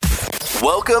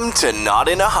Welcome to Not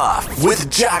in a Huff with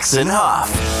Jackson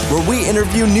Huff, where we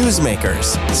interview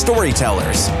newsmakers,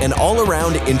 storytellers, and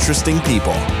all-around interesting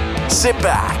people. Sit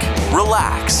back,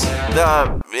 relax,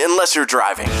 unless you're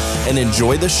driving, and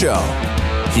enjoy the show.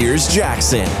 Here's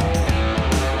Jackson.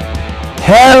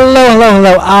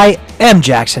 Hello. I am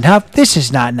Jackson Huff. This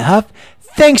is Not in a Huff.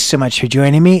 Thanks so much for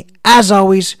joining me. As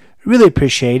always, really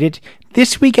appreciate it.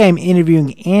 This week I am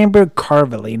interviewing Amber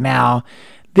Carvaly. Now,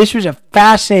 this was a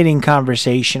fascinating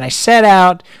conversation. I set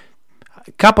out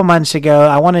a couple months ago.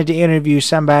 I wanted to interview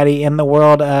somebody in the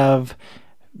world of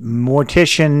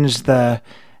morticians,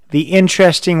 the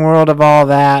interesting world of all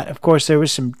that. Of course, there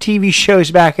was some TV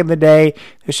shows back in the day.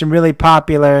 There's some really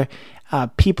popular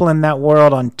people in that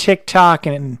world on TikTok,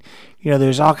 and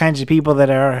there's all kinds of people that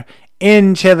are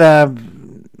into the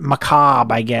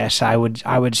macabre, I guess I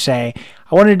would say.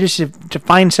 I wanted just to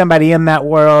find somebody in that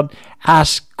world,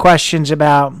 ask questions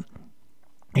about,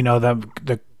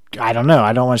 the I don't know,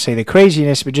 I don't want to say the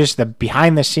craziness, but just the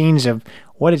behind the scenes of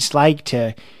what it's like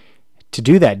to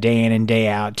do that day in and day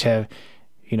out, to,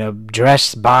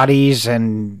 dress bodies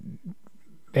and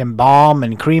embalm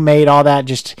and cremate, all that,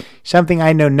 just something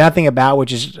I know nothing about,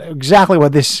 which is exactly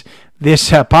what this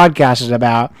podcast is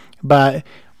about. But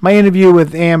my interview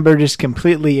with Amber just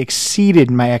completely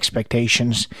exceeded my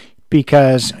expectations,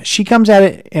 because she comes at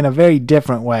it in a very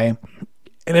different way.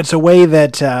 And it's a way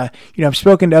that, I've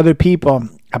spoken to other people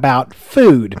about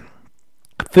food.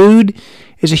 Food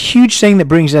is a huge thing that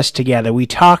brings us together. We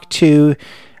talked to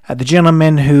the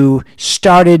gentleman who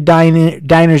started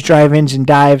diners, drive-ins, and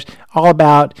dives, all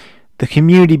about the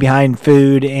community behind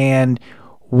food and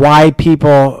why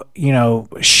people,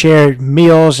 share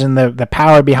meals and the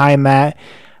power behind that.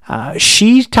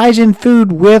 She ties in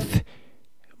food with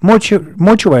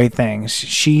mortuary things.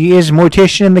 She is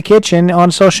Mortician in the Kitchen on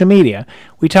social media.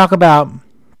 We talk about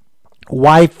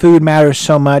why food matters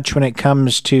so much when it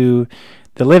comes to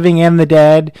the living and the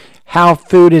dead, how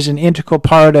food is an integral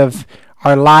part of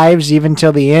our lives even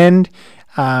till the end.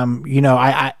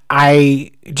 I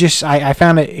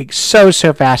found it so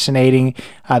fascinating,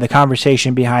 the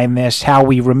conversation behind this, how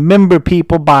we remember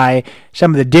people by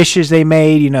some of the dishes they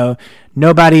made.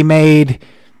 Nobody made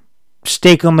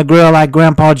steak on the grill like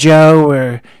Grandpa Joe,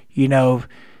 or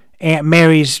Aunt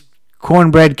Mary's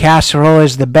cornbread casserole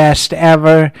is the best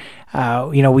ever.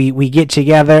 We get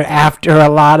together after a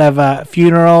lot of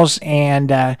funerals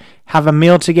and have a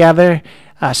meal together.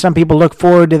 Some people look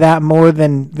forward to that more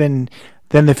than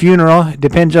the funeral. It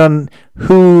depends on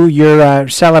who you're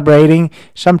celebrating.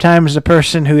 Sometimes the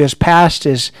person who has passed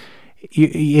is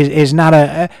not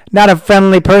a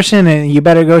friendly person, and you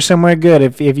better go somewhere good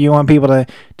if you want people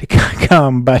to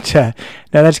come. But no,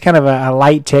 that's kind of a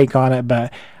light take on it.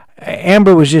 But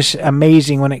Amber was just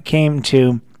amazing when it came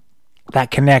to that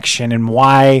connection and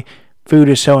why food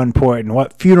is so important,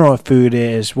 what funeral food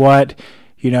is, what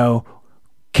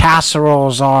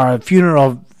casseroles are,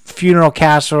 funeral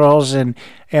casseroles, and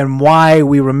why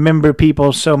we remember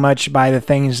people so much by the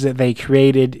things that they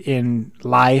created in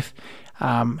life.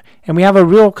 And we have a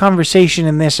real conversation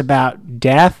in this about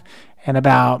death and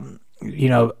about,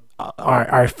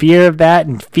 our fear of that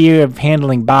and fear of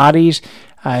handling bodies.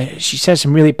 She says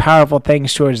some really powerful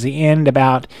things towards the end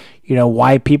about,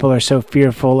 why people are so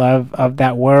fearful of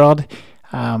that world.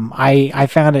 I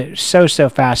found it so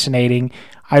fascinating.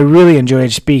 I really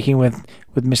enjoyed speaking with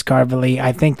Miss Carvaly.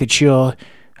 I think that you'll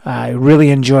really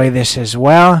enjoy this as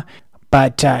well.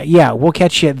 But we'll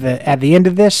catch you at the end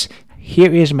of this.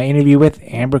 Here is my interview with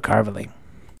Amber Carvaly.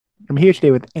 I'm here today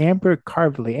with Amber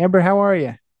Carvaly. Amber, how are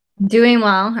you? Doing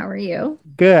well. How are you?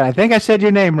 Good. I think I said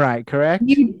your name right, correct?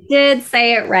 You did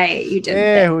say it right. You did.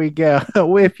 There we go.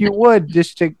 If you would,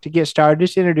 just to get started,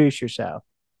 just introduce yourself.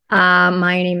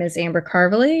 My name is Amber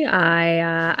Carvaly.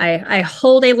 I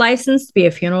hold a license to be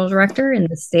a funeral director in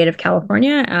the state of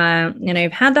California, and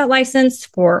I've had that license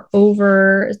for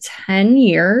over 10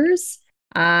 years.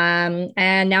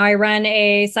 And now I run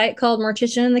a site called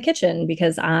Mortician in the Kitchen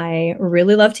because I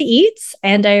really love to eat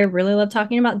and I really love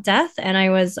talking about death. And I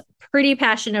was pretty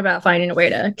passionate about finding a way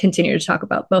to continue to talk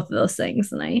about both of those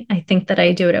things. And I think that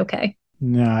I do it okay.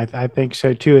 No, I think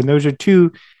so too. And those are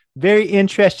two very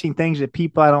interesting things that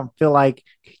people, I don't feel like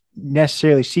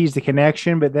necessarily sees the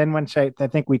connection, but then once I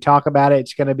think we talk about it,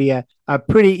 it's going to be a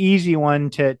pretty easy one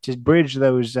to bridge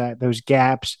those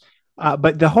gaps.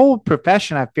 But the whole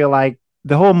profession, I feel like,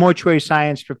 the whole mortuary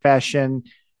science profession,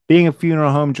 being a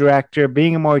funeral home director,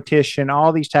 being a mortician,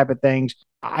 all these type of things,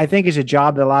 I think is a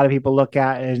job that a lot of people look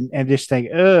at and just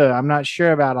think, I'm not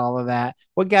sure about all of that.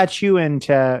 What got you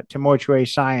into mortuary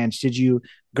science? Did you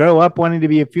grow up wanting to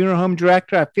be a funeral home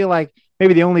director? I feel like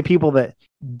maybe the only people that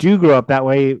do grow up that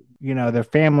way their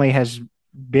family has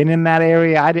been in that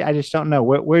area. I just don't know.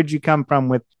 Where'd you come from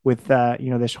with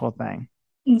this whole thing?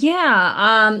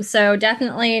 Yeah, so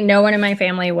definitely no one in my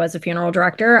family was a funeral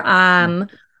director.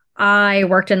 I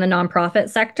worked in the nonprofit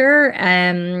sector,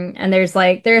 and there's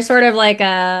sort of like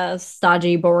a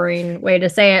stodgy, boring way to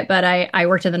say it, but I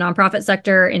worked in the nonprofit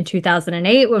sector in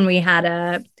 2008 when we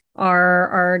had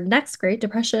our next Great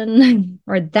Depression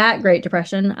or that Great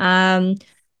Depression.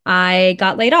 I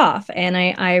got laid off, and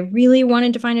I really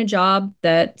wanted to find a job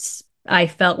that I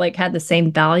felt like had the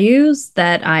same values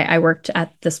that I worked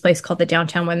at this place called the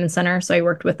Downtown Women's Center. So I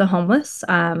worked with the homeless,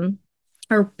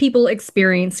 or people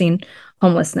experiencing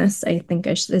homelessness, I think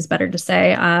is better to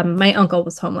say. My uncle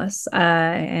was homeless,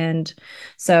 and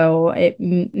so it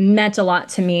meant a lot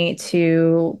to me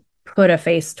to put a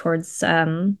face towards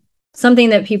something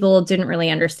that people didn't really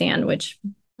understand, which,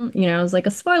 is like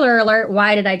a spoiler alert.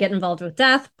 Why did I get involved with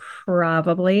death?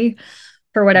 Probably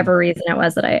for whatever reason it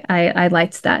was that I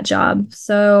liked that job.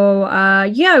 So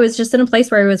yeah, I was just in a place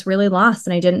where I was really lost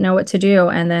and I didn't know what to do.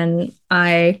 And then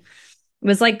I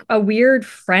was like a weird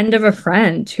friend of a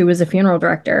friend who was a funeral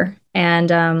director.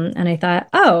 And I thought,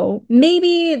 oh,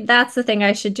 maybe that's the thing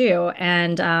I should do.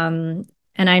 And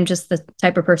I'm just the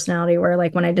type of personality where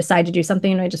like when I decide to do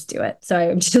something, I just do it. So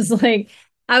I'm just like,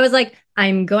 I was like,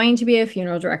 I'm going to be a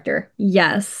funeral director.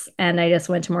 Yes. And I just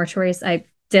went to mortuaries. I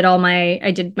did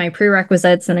my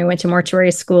prerequisites and I went to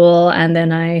mortuary school, and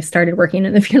then I started working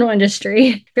in the funeral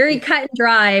industry. Very cut and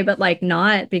dry, but like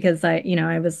not, because I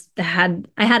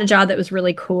had a job that was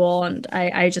really cool, and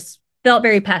I just felt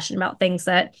very passionate about things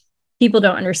that people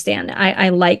don't understand. I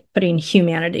like putting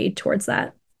humanity towards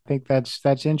that. I think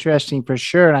that's interesting for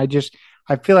sure. And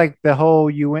I feel like the whole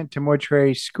you went to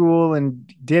mortuary school and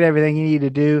did everything you need to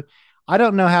do. I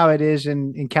don't know how it is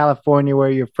in California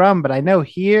where you're from, but I know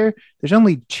here there's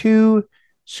only two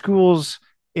schools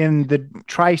in the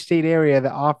tri-state area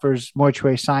that offers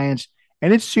mortuary science,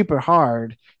 and it's super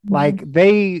hard. Like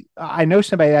I know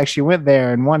somebody that actually went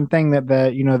there, and one thing that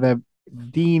the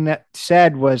dean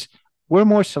said was, we're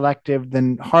more selective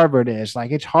than Harvard is.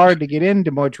 Like it's hard to get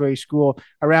into mortuary school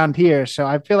around here. So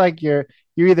I feel like you're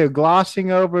either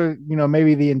glossing over,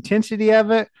 maybe the intensity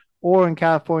of it, or in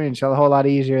California, it's a whole lot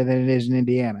easier than it is in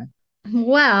Indiana.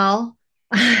 Well,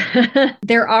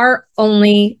 there are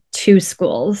only two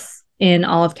schools in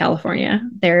all of California.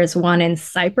 There's one in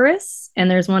Cypress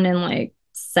and there's one in like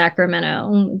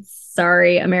Sacramento.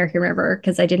 Sorry, American River,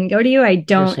 because I didn't go to you. I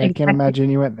don't. I can't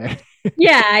imagine you went there.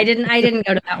 Yeah, I didn't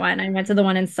go to that one. I went to the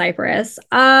one in Cyprus.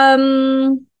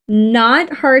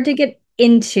 Not hard to get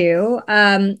into,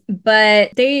 but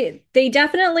they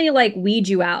definitely like weed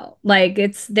you out. Like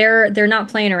they're not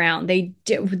playing around.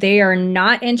 They are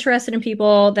not interested in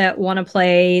people that want to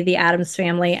play the Addams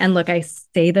Family. And look, I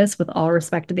say this with all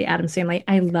respect to the Addams Family.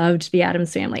 I loved the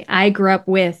Addams Family. I grew up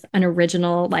with an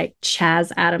original like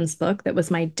Chaz Addams book that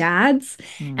was my dad's,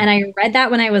 and I read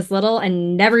that when I was little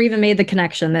and never even made the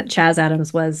connection that Chaz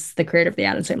Addams was the creator of the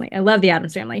Addams Family. I love the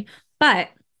Addams Family, but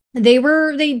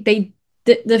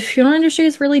the funeral industry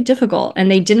is really difficult, and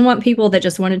they didn't want people that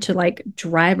just wanted to like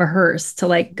drive a hearse to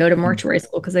like go to mortuary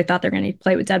school because they thought they're going to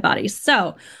play with dead bodies.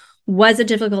 So was it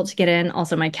difficult to get in?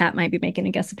 Also, my cat might be making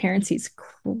a guest appearance. He's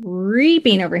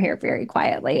creeping over here very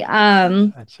quietly.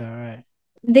 That's all right.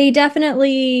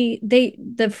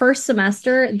 The first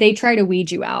semester they try to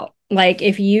weed you out. Like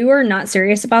if you are not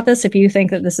serious about this, if you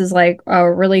think that this is like a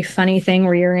really funny thing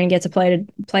where you're going to get to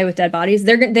play with dead bodies,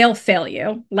 they'll fail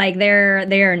you. Like they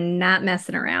are not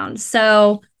messing around.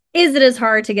 So is it as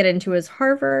hard to get into as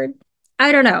Harvard?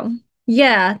 I don't know.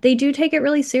 Yeah, they do take it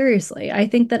really seriously. I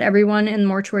think that everyone in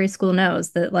mortuary school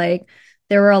knows that like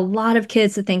there were a lot of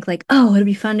kids that think like, oh, it'd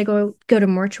be fun to go to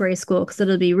mortuary school because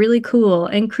it'll be really cool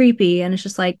and creepy. And it's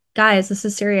just like, guys, this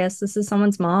is serious. This is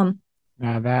someone's mom.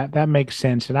 Now that makes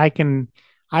sense, and I can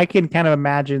kind of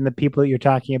imagine the people that you're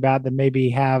talking about that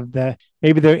maybe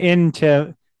they're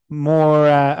into more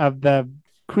of the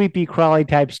creepy crawly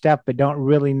type stuff, but don't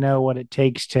really know what it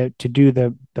takes to do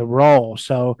the role.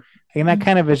 So, and that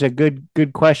kind of is a good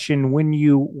question. When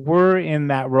you were in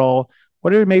that role,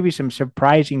 what are maybe some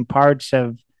surprising parts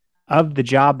of the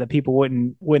job that people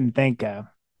wouldn't think of?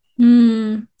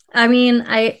 I mean,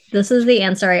 this is the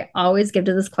answer I always give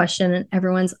to this question, and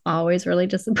everyone's always really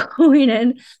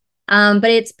disappointed. But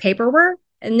it's paperwork,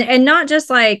 and not just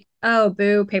like, oh,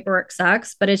 boo, paperwork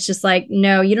sucks, but it's just like,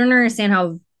 no, you don't understand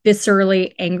how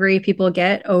viscerally angry people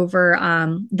get over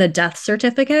the death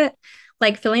certificate.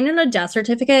 Like filling in a death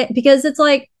certificate, because it's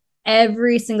like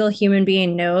every single human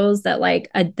being knows that like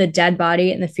the dead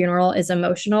body in the funeral is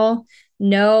emotional.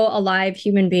 No alive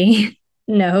human being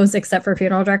knows, except for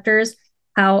funeral directors,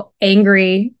 how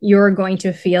angry you're going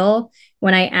to feel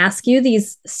when I ask you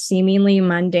these seemingly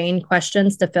mundane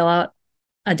questions to fill out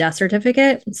a death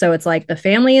certificate. So it's like the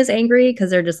family is angry because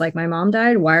they're just like, my mom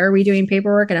died. Why are we doing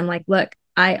paperwork? And I'm like, look,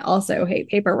 I also hate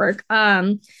paperwork.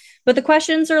 But the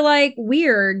questions are like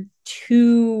weird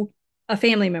to a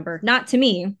family member, not to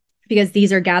me, because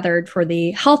these are gathered for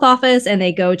the health office and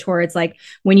they go towards like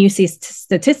when you see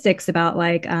statistics about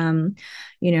like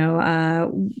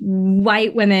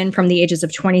white women from the ages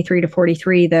of 23 to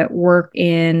 43 that work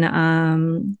in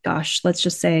let's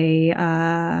just say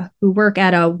who work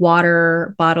at a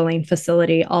water bottling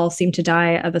facility all seem to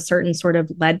die of a certain sort of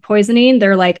lead poisoning.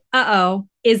 They're like, uh-oh,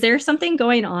 is there something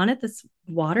going on at this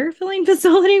water filling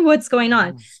facility? What's going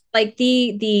on? Like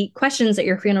the questions that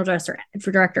your funeral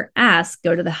director asks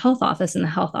go to the health office, and the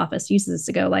health office uses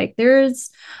to go like, there's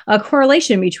a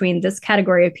correlation between this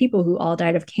category of people who all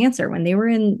died of cancer when they were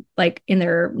in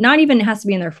their, not even has to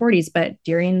be in their 40s, but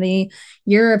during the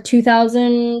year of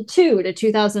 2002 to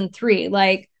 2003.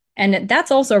 Like, and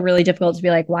that's also really difficult to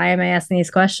be like, why am I asking these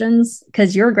questions?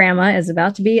 Because your grandma is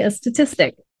about to be a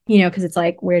statistic. Because it's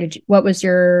like, what was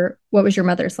your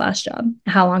mother's last job?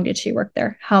 How long did she work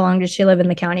there? How long did she live in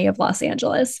the county of Los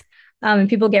Angeles? And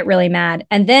people get really mad.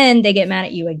 And then they get mad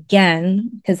at you again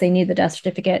because they need the death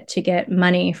certificate to get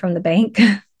money from the bank.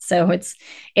 So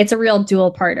it's a real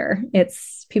dual parter.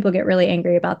 It's people get really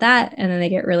angry about that. And then they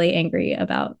get really angry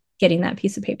about getting that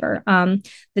piece of paper.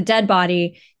 The dead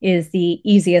body is the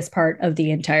easiest part of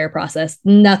the entire process.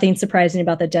 Nothing surprising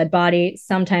about the dead body.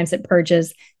 Sometimes it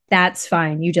purges. That's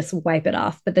fine. You just wipe it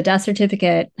off. But the death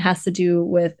certificate has to do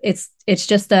with it's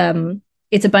just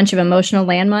it's a bunch of emotional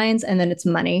landmines, and then it's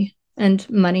money. And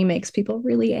money makes people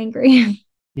really angry.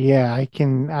 Yeah, I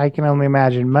can only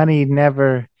imagine. Money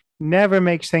never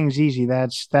makes things easy.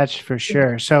 That's for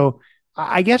sure. So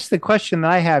I guess the question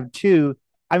that I have too,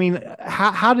 I mean,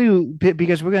 how do,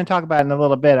 because we're going to talk about it in a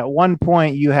little bit. At one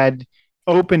point you had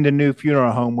opened a new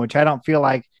funeral home, which I don't feel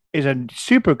like is a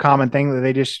super common thing that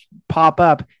they just pop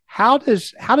up. How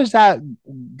does that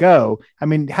go? I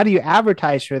mean, how do you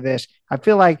advertise for this? I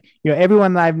feel like,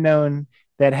 everyone that I've known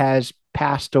that has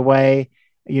passed away,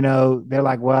 they're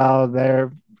like, well,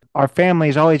 our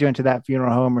family's always went to that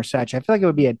funeral home or such. I feel like it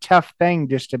would be a tough thing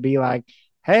just to be like,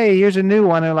 hey, here's a new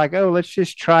one. They're like, oh, let's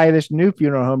just try this new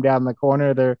funeral home down the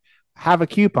corner. They have a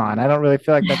coupon. I don't really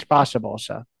feel like that's possible.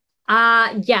 So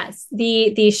yes.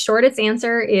 The shortest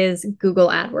answer is Google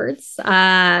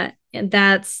AdWords. And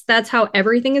that's how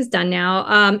everything is done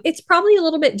now. It's probably a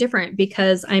little bit different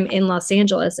because I'm in Los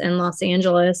Angeles, and Los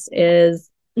Angeles is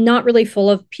not really full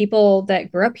of people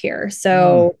that grew up here.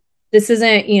 So this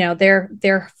isn't,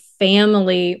 their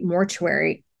family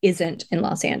mortuary isn't in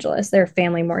Los Angeles. Their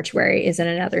family mortuary is in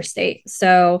another state.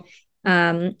 So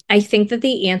I think that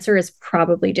the answer is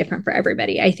probably different for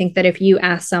everybody. I think that if you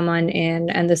ask someone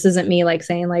and this isn't me like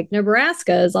saying like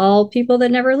Nebraska is all people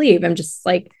that never leave. I'm just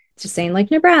saying like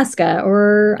Nebraska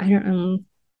or I don't know,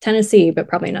 Tennessee, but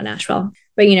probably not Nashville,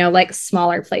 but like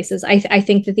smaller places. I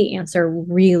think that the answer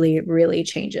really, really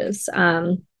changes.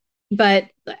 But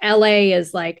LA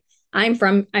is like, I'm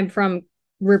from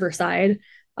Riverside.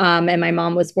 And my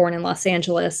mom was born in Los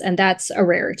Angeles, and that's a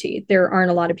rarity. There aren't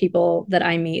a lot of people that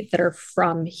I meet that are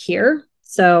from here.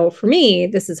 So for me,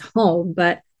 this is home.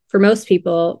 But for most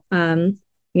people,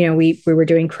 we were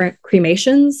doing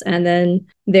cremations, and then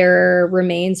their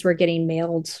remains were getting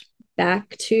mailed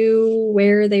back to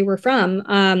where they were from.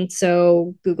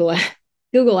 So Google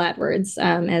AdWords,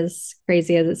 as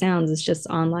crazy as it sounds, is just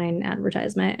online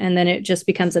advertisement. And then it just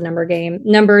becomes a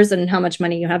numbers and how much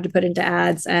money you have to put into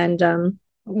ads and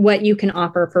what you can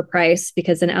offer for price.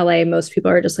 Because in LA, most people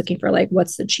are just looking for like,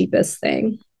 what's the cheapest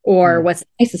thing or what's the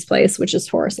nicest place, which is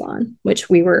Forest Lawn, which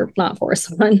we were not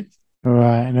Forest Lawn.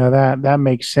 Right. No, that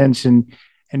makes sense. And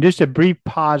just a brief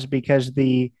pause because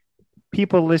the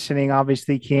people listening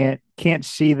obviously can't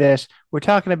see this. We're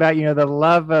talking about, the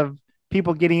love of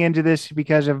people getting into this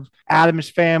because of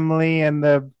Adam's Family and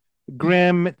the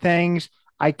grim things.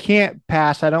 I can't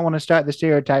pass. I don't want to start the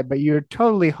stereotype, but you're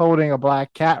totally holding a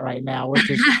black cat right now, which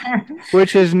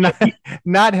is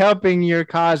not helping your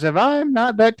cause of I'm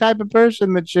not that type of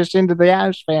person that's just into the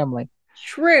Adams Family.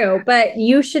 True, but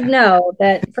you should know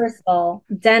that first of all,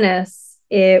 Dennis,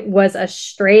 it was a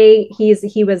stray.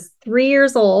 He was 3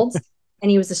 years old,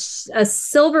 and he was a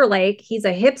Silver Lake. He's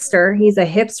a hipster. He's a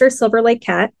hipster Silver Lake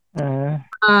cat. And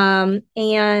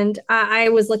I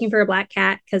was looking for a black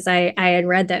cat because I had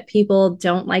read that people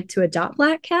don't like to adopt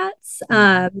black cats.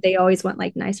 They always want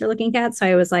like nicer looking cats. So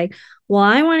I was like, well,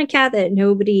 I want a cat that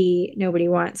nobody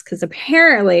wants, because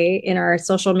apparently in our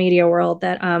social media world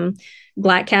that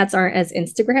black cats aren't as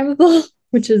Instagrammable.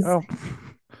 which is Oh,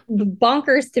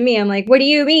 bonkers to me. I'm like, what do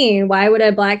you mean? Why would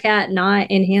a black cat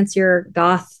not enhance your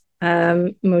goth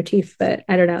motif? But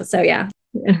I don't know. So yeah.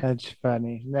 that's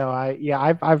funny. No,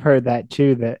 I've heard that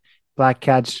too, that black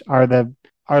cats are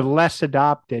less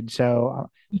adopted. So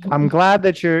I'm glad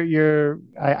that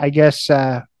I guess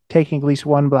taking at least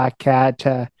one black cat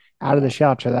out of the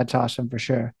shelter. That's awesome for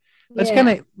sure.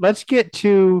 Yeah. Let's get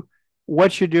to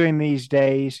what you're doing these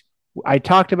days. I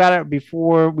talked about it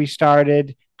before we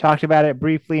started, talked about it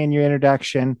briefly in your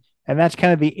introduction, and that's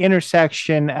kind of the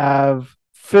intersection of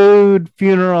food,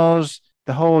 funerals,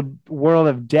 the whole world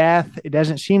of death. It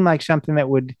doesn't seem like something that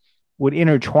would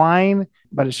intertwine,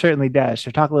 but it certainly does.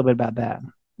 So talk a little bit about that.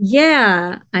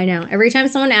 Yeah, I know. Every time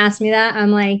someone asks me that,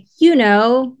 I'm like,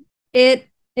 it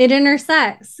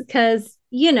intersects because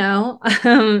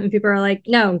people are like,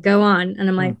 no, go on, and I'm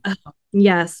Hmm. like, oh,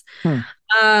 yes. Hmm.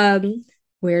 Um,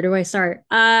 where do I start?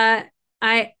 I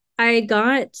I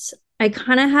got I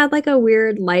kind of had like a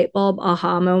weird light bulb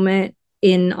aha moment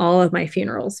in all of my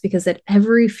funerals because at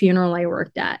every funeral I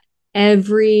worked at,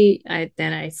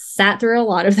 then I sat through a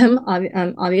lot of them,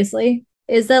 obviously,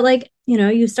 is that like,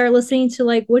 you start listening to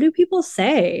like, what do people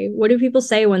say? What do people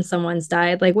say when someone's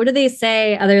died? Like, what do they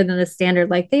say other than the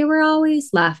standard? Like, they were always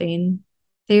laughing.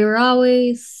 They were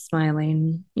always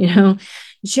smiling.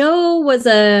 Joe was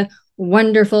a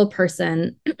wonderful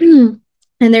person. And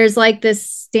there's like this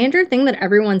standard thing that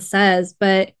everyone says,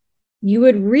 but you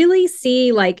would really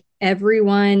see like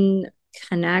everyone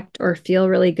connect or feel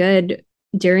really good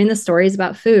during the stories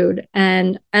about food.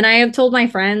 And I have told my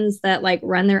friends that like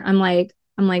run their I'm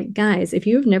like, guys, if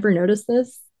you've never noticed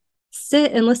this,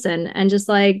 sit and listen and just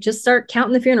start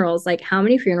counting the funerals. Like, how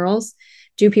many funerals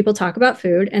do people talk about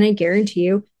food? And I guarantee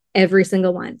you, every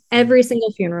single one, every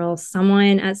single funeral,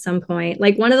 someone at some point,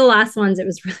 like one of the last ones, it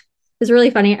was really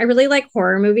funny. I really like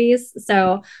horror movies.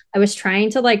 So I was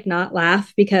trying to like not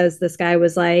laugh because this guy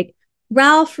was like,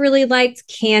 Ralph really liked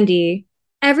candy.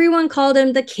 Everyone called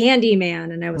him the Candy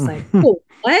Man. And I was like, oh,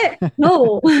 what?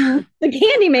 No, the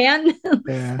Candy Man. And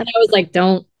Yeah. I was like,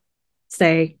 don't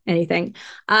say anything.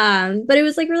 But it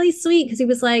was like really sweet because he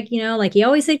was like, like he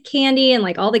always said candy, and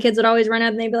like all the kids would always run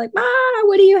up and they'd be like, ah,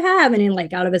 what do you have? And then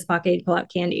like out of his pocket, he'd pull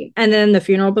out candy. And then the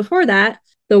funeral before that,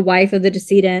 the wife of the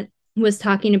decedent was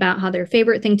talking about how their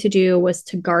favorite thing to do was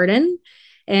to garden.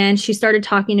 And she started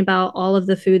talking about all of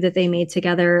the food that they made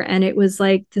together. And it was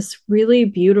like this really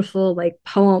beautiful, like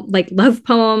poem, like love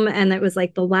poem. And it was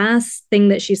like the last thing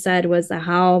that she said was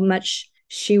how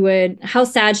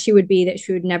sad she would be that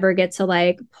she would never get to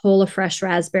like pull a fresh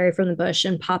raspberry from the bush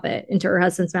and pop it into her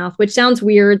husband's mouth, which sounds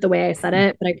weird the way I said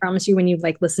it. But I promise you, when you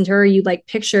like listen to her, you like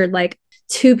pictured like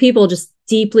two people just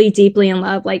deeply, deeply in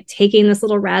love, like taking this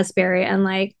little raspberry and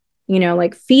like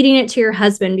feeding it to your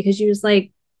husband because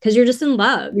you're just in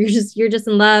love. You're just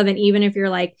in love. And even if you're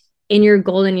like in your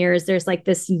golden years, there's like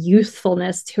this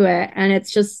youthfulness to it. And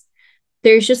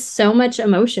there's just so much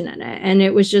emotion in it. And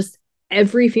it was just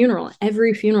every funeral,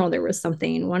 there was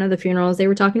something. One of the funerals, they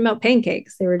were talking about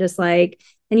pancakes. They were just like,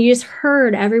 and you just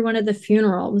heard everyone at the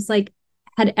funeral. It was like,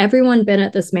 had everyone been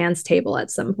at this man's table at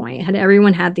some point? Had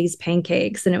everyone had these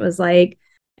pancakes? And it was like,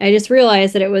 I just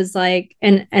realized that it was like,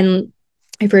 and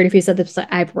I've heard if you said this,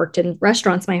 I've worked in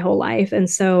restaurants my whole life. And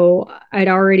so I'd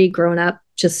already grown up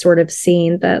just sort of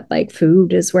seeing that like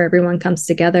food is where everyone comes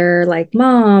together, like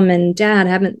mom and dad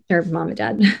haven't, or mom and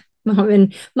dad, mom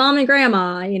and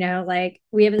grandma, like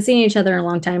we haven't seen each other in a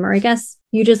long time. Or I guess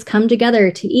you just come together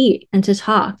to eat and to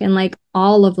talk. And like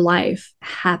all of life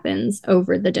happens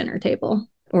over the dinner table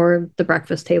or the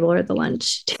breakfast table or the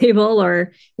lunch table,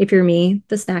 or if you're me,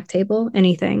 the snack table,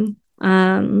 anything.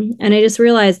 And I just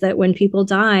realized that when people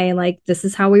die, like this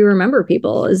is how we remember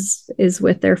people is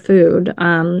with their food.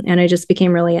 And I just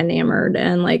became really enamored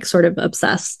and like sort of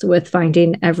obsessed with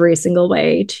finding every single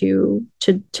way to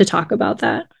talk about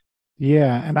that.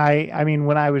 Yeah, and I mean,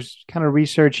 when I was kind of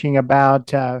researching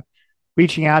about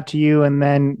reaching out to you, and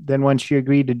then once you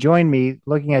agreed to join me,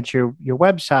 looking at your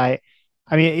website,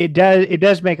 I mean, it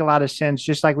does make a lot of sense.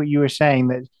 Just like what you were saying,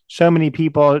 that so many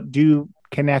people do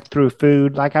connect through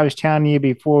food. Like I was telling you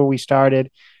before we started,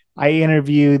 I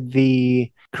interviewed the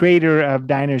creator of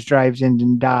Diners, Drives,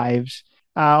 and Dives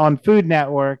on Food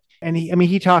Network, and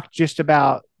he talked just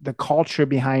about the culture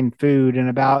behind food and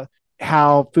about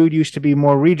how food used to be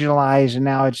more regionalized and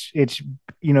now it's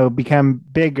become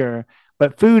bigger.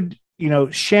 But food,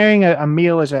 sharing a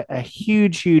meal is a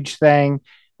huge thing,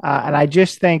 and I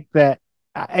just think that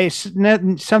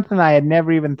something I had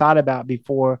never even thought about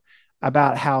before,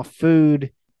 about how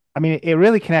food, I mean, it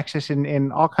really connects us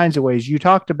in all kinds of ways. You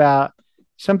talked about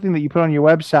something that you put on your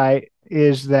website,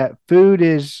 is that food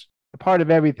is a part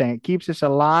of everything. It keeps us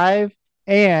alive,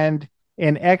 and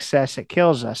in excess, it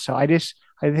kills us. So I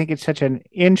think it's such an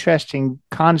interesting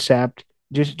concept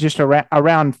just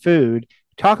around food.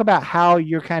 Talk about how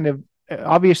you're kind of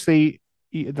obviously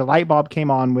the light bulb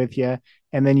came on with you,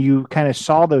 and then you kind of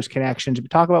saw those connections. But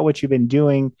talk about what you've been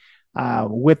doing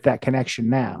with that connection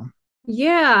now.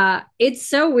 Yeah, it's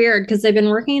so weird because I've been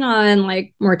working on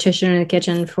like Mortician in the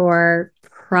kitchen for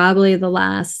probably the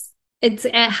last it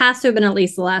has to have been at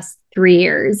least the last 3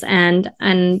 years. And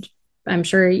I'm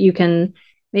sure you can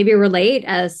maybe relate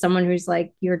as someone who's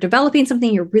like you're developing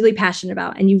something you're really passionate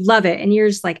about and you love it and you're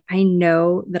just like, I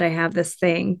know that I have this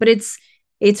thing, but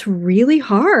it's really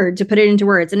hard to put it into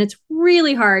words. And it's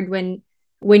really hard when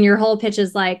your whole pitch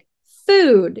is like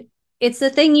food, it's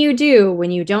the thing you do when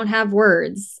you don't have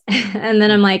words. And then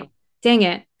I'm like, dang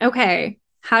it. Okay.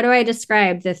 How do I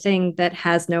describe the thing that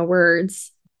has no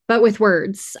words, but with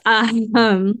words?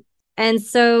 And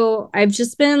so I've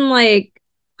just been like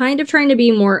kind of trying to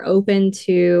be more open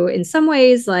to, in some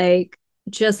ways, like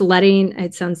just letting I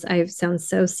sound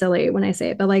so silly when I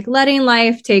say it, but like letting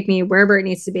life take me wherever it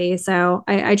needs to be. So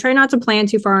I try not to plan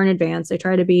too far in advance. I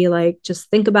try to be like,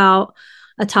 just think about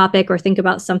a topic or think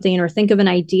about something or think of an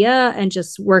idea and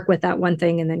just work with that one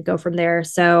thing and then go from there.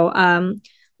 So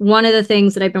one of the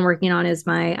things that I've been working on is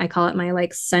I call it my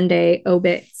like Sunday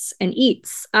obits and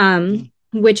eats,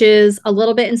 which is a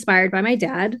little bit inspired by my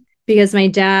dad, because my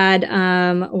dad,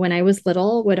 when I was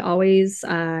little, would always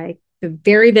a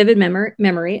very vivid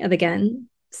memory of, again,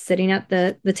 sitting at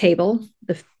the table,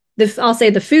 I'll say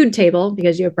the food table,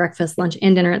 because you have breakfast, lunch,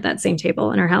 and dinner at that same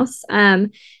table in our house.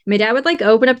 My dad would like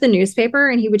open up the newspaper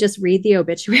and he would just read the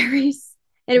obituaries.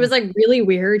 And it was like really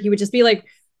weird. He would just be like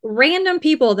random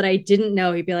people that I didn't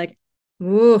know. He'd be like,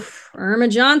 oof, Irma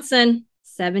Johnson,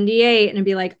 78. And I'd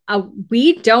be like, oh,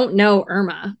 we don't know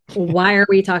Irma. Why are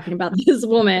we talking about this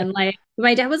woman? Like,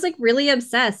 my dad was like really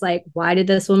obsessed. Like, why did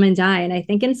this woman die? And I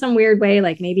think in some weird way,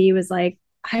 like maybe he was like,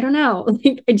 I don't know.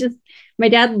 Like, my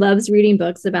dad loves reading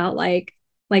books about like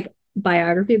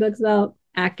biography books about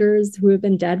actors who have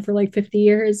been dead for like 50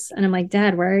 years. And I'm like,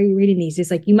 Dad, why are you reading these?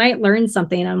 He's like, you might learn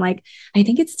something. I'm like, I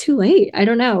think it's too late. I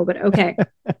don't know, but okay.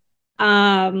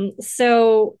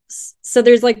 So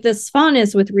there's like this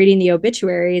fondness with reading the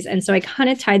obituaries. And so I kind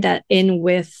of tied that in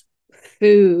with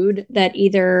food that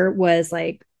either was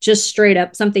like just straight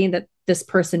up something that this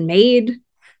person made,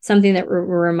 something that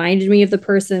reminded me of the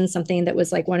person, something that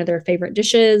was like one of their favorite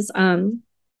dishes.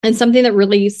 And something that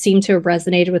really seemed to have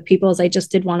resonated with people is I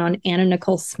just did one on Anna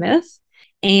Nicole Smith.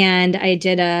 And I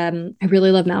did, I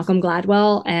really love Malcolm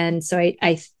Gladwell. And so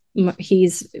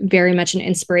he's very much an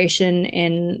inspiration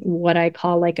in what I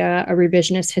call like a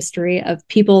revisionist history of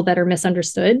people that are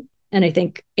misunderstood. And I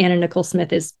think Anna Nicole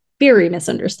Smith is very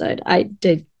misunderstood. I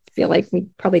did feel like we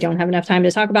probably don't have enough time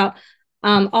to talk about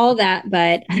all of that,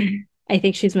 but I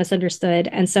think she's misunderstood.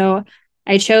 And so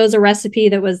I chose a recipe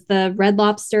that was the Red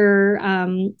Lobster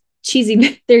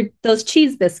those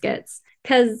cheese biscuits,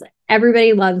 because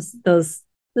everybody loves those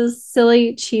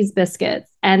silly cheese biscuits,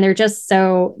 and they're just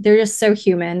so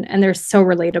human and they're so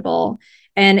relatable.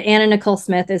 And Anna Nicole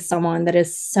Smith is someone that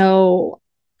is so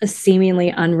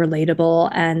seemingly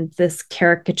unrelatable and this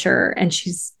caricature, and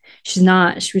she was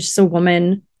just a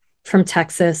woman from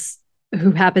Texas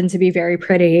who happened to be very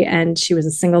pretty, and she was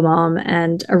a single mom,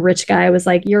 and a rich guy was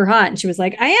like, you're hot, and she was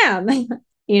like, I am.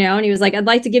 And he was like, I'd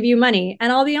like to give you money. And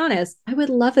I'll be honest, I would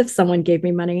love if someone gave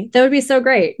me money. That would be so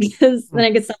great, because then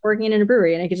I could stop working in a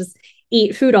brewery and I could just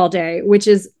eat food all day, which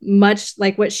is much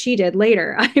like what she did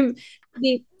later. I'm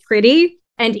be pretty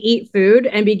and eat food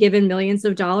and be given millions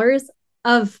of dollars.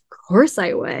 Of course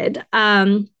I would.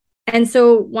 And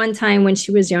so one time when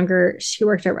she was younger, she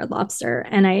worked at Red Lobster.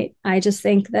 And I just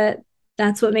think that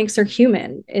that's what makes her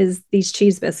human, is these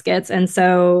cheese biscuits. And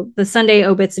so the Sunday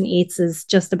Obits and Eats is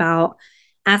just about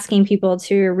asking people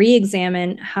to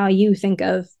re-examine how you think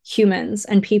of humans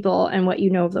and people and what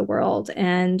you know of the world,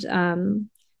 and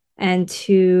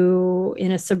to,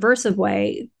 in a subversive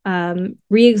way,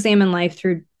 re-examine life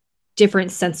through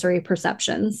different sensory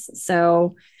perceptions.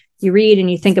 So you read and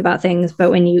you think about things,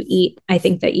 but when you eat, I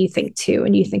think that you think too,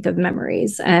 and you think of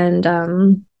memories. And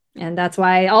that's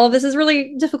why all of this is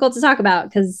really difficult to talk about,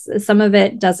 because some of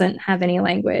it doesn't have any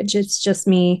language. It's just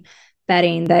me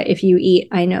betting that if you eat,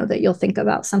 I know that you'll think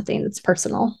about something that's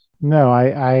personal. No,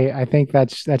 I think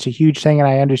that's a huge thing, and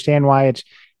I understand why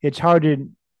it's hard to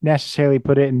necessarily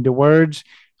put it into words.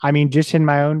 I mean, just in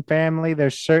my own family,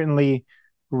 there's certainly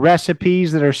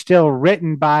recipes that are still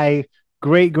written by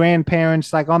great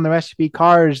grandparents, like on the recipe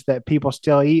cards, that people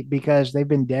still eat because they've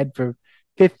been dead for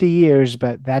 50 years,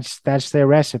 but that's their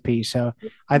recipe. So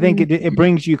I think it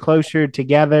brings you closer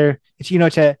together. It's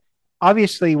a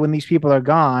obviously when these people are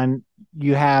gone,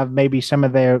 you have maybe some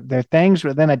of their things,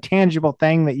 but then a tangible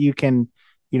thing that you can,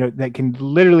 that can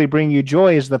literally bring you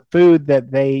joy is the food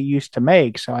that they used to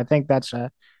make. So I think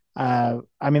I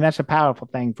mean, that's a powerful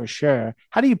thing for sure.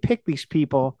 How do you pick these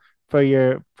people for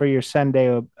your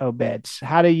Sunday obits?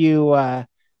 How do you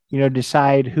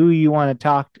decide who you want to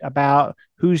talk about,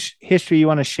 whose history you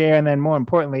want to share, and then more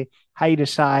importantly, how you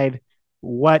decide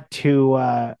what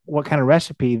kind of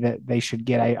recipe that they should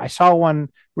get. I saw one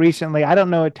recently. I don't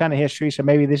know a ton of history, so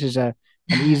maybe this is an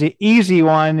easy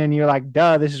one, and you're like,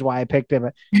 duh, this is why I picked it.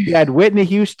 But you had Whitney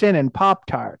Houston and Pop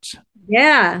Tarts.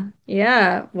 Yeah,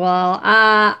 yeah. Well,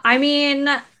 I mean,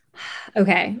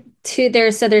 okay.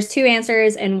 There's two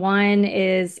answers, and one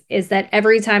is that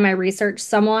every time I research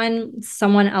someone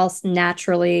else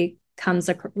naturally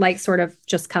like sort of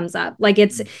just comes up. Like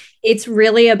it's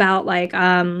really about like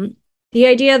the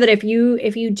idea that if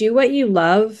you do what you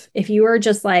love, if you are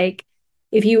just like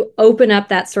if you open up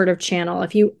that sort of channel,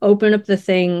 if you open up the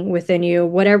thing within you,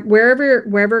 whatever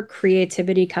wherever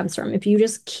creativity comes from, if you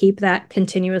just keep that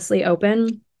continuously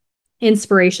open,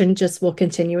 inspiration just will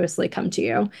continuously come to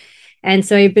you. And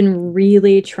so I've been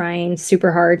really trying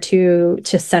super hard to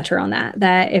center on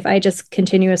that if I just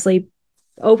continuously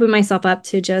open myself up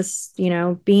to just,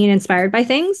 being inspired by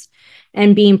things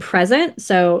and being present.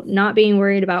 So not being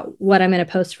worried about what I'm going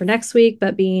to post for next week,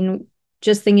 but being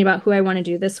just thinking about who I want to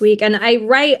do this week. And I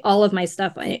write all of my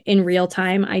stuff in real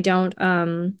time. I don't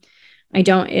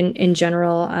in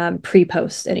general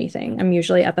pre-post anything. I'm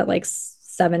usually up at like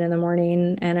 7 in the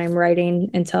morning and I'm writing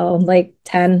until like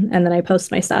 10 and then I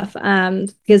post my stuff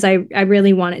because I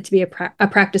really want it to be a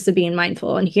practice of being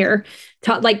mindful and here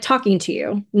like talking to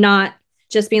you, not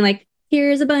just being like,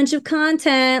 here's a bunch of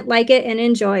content, like it and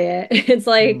enjoy it. It's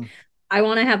like, I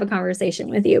want to have a conversation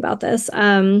with you about this.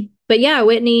 But yeah,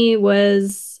 Whitney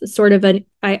was sort of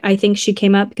I think she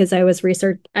came up because I was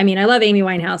I mean, I love Amy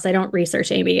Winehouse. I don't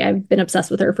research Amy. I've been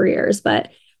obsessed with her for years,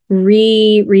 but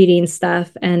rereading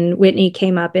stuff. And Whitney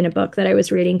came up in a book that I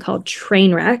was reading called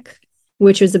Trainwreck,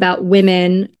 which was about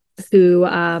women who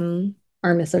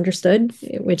are misunderstood,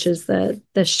 which is the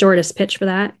shortest pitch for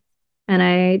that. And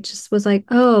I just was like,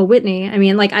 oh, Whitney. I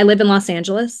mean, like I live in Los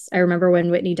Angeles. I remember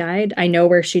when Whitney died. I know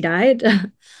where she died.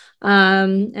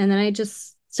 And then I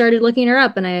just started looking her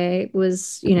up and I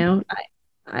was,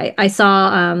 I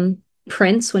saw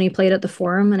Prince when he played at the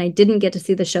Forum and I didn't get to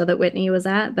see the show that Whitney was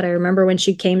at, but I remember when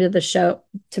she came to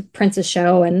Prince's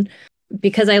show. And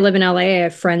because I live in LA, I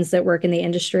have friends that work in the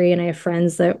industry and I have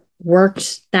friends that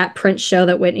worked that Prince show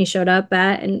that Whitney showed up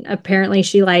at. And apparently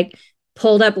she like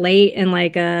pulled up late in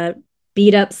like a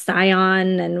beat up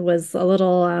Scion and was a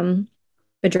little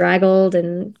bedraggled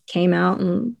and came out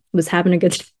and was having a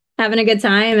good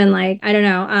time. And like, I don't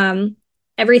know,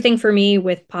 everything for me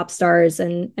with pop stars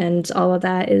and all of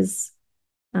that is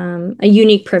a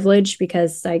unique privilege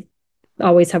because I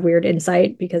always have weird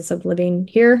insight because of living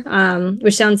here,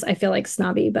 which sounds, I feel like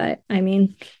snobby, but I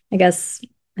mean, I guess,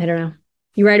 I don't know.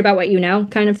 You write about what you know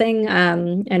kind of thing.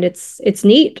 And it's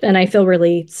neat. And I feel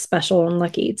really special and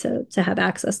lucky to have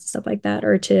access to stuff like that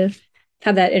or to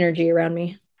have that energy around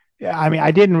me. Yeah, I mean,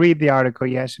 I didn't read the article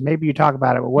yet, so maybe you talk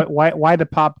about it. But why the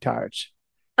Pop Tarts?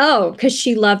 Oh, because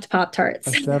she loved Pop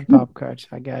Tarts. I love Pop Tarts.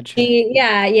 I got you.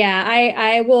 Yeah.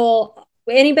 I will.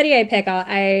 Anybody I pick,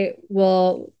 I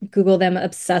will Google them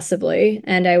obsessively,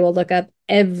 and I will look up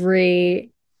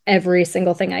every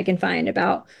single thing I can find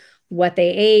about what they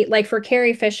ate. Like for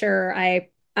Carrie Fisher, I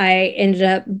ended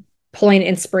up pulling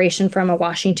inspiration from a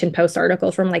Washington Post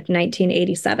article from like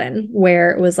 1987,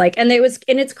 where it was like, and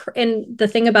the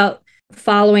thing about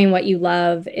following what you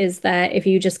love is that if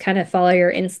you just kind of follow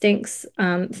your instincts,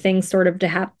 things sort of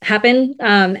happen.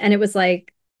 And it was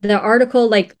like the article,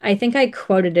 like I think I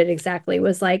quoted it exactly,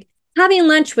 was like, having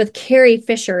lunch with Carrie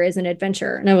Fisher is an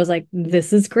adventure. And I was like,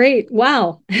 this is great.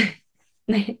 Wow.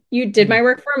 You did my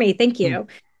work for me. Thank you.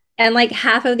 And like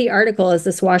half of the article is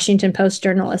this Washington Post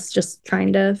journalist just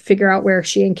trying to figure out where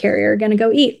she and Carrie are going to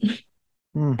go eat.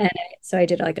 And so I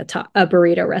did like a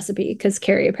burrito recipe because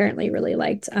Carrie apparently really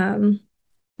liked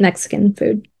Mexican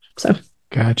food. So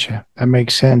gotcha. That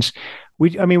makes sense.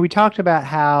 We talked about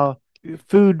how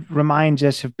food reminds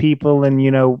us of people and,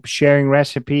 sharing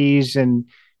recipes, and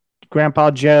Grandpa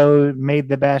Joe made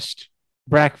the best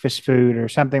breakfast food or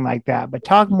something like that. But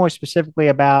talk more specifically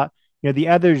about, the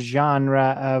other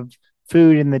genre of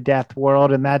food in the death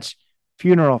world, and that's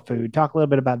funeral food. Talk a little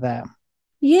bit about that.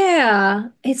 yeah,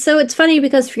 it's funny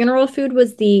because funeral food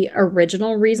was the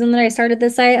original reason that I started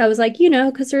this site. I was like,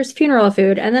 because there's funeral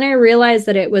food, and then I realized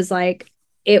that it was like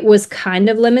it was kind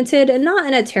of limited, and not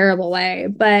in a terrible way,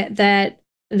 but that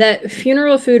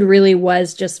funeral food really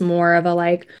was just more of a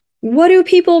like, what do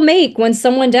people make when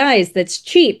someone dies that's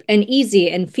cheap and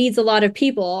easy and feeds a lot of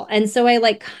people? And so I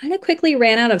like kind of quickly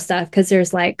ran out of stuff because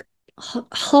there's like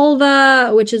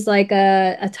halva, which is like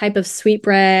a type of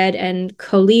sweetbread, and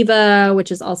koliva,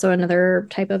 which is also another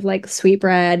type of like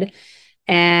sweetbread.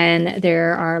 And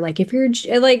there are like, if you're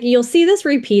like, you'll see this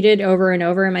repeated over and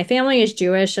over. And my family is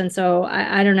Jewish. And so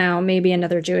I don't know, maybe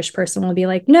another Jewish person will be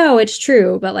like, no, it's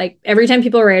true. But like every time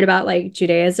people write about like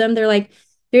Judaism, they're like,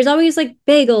 there's always like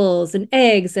bagels and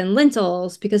eggs and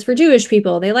lentils because for Jewish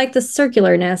people, they like the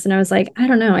circularness. And I was like, I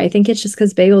don't know. I think it's just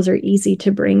because bagels are easy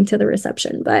to bring to the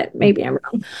reception, but maybe I'm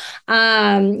wrong.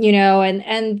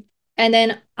 And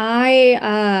then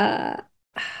how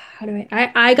do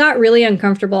I got really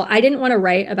uncomfortable. I didn't want to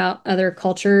write about other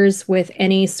cultures with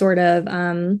any sort of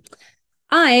I'm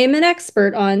an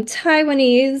expert on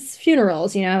Taiwanese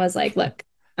funerals. I was like, look,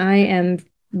 I am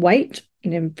white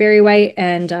and I'm very white,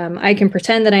 and I can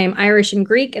pretend that I am Irish and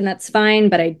Greek, and that's fine,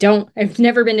 but I've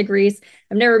never been to Greece.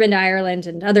 I've never been to Ireland.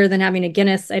 And other than having a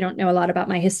Guinness, I don't know a lot about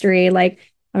my history. Like,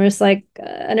 I'm just like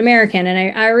an American.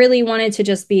 And I really wanted to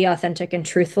just be authentic and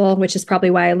truthful, which is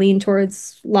probably why I lean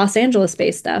towards Los Angeles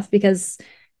based stuff, because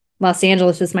Los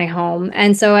Angeles is my home.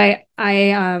 And so I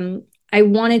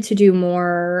wanted to do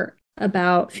more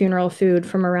about funeral food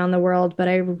from around the world, but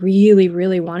I really,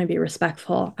 really want to be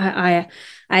respectful. I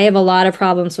have a lot of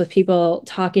problems with people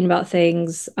talking about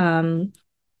things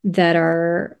that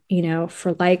are,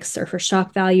 for likes or for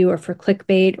shock value or for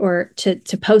clickbait, or to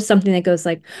post something that goes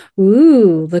like,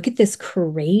 ooh, look at this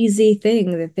crazy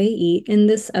thing that they eat in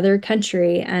this other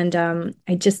country. And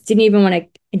I just didn't even want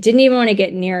to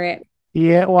get near it.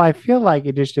 Yeah, well, I feel like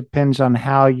it just depends on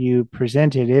how you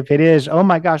present it. If it is, oh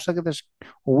my gosh, look at this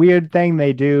weird thing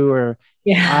they do, or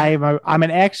Yeah. I'm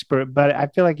an expert, but I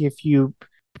feel like if you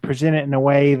present it in a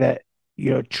way that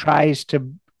tries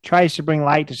to bring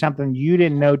light to something you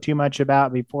didn't know too much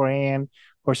about beforehand,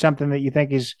 or something that you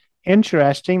think is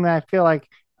interesting, then I feel like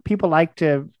people like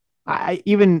to,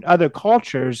 even other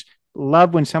cultures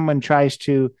love when someone tries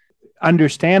to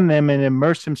understand them and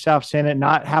immerse themselves in it,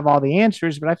 not have all the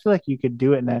answers. But I feel like you could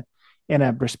do it in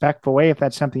a respectful way if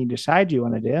that's something you decide you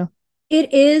want to do.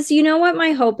 It is. You know what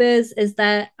my hope is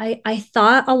that I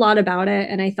thought a lot about it,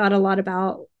 and I thought a lot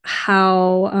about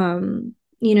how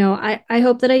I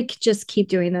hope that I could just keep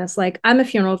doing this. Like, I'm a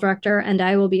funeral director, and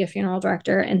I will be a funeral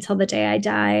director until the day I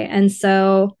die. And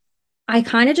so I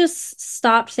kind of just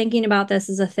stopped thinking about this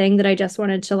as a thing that I just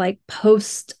wanted to like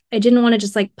post. I didn't want to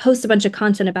just like post a bunch of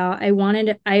content about. I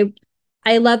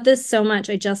love this so much.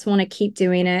 I just want to keep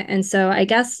doing it. And so I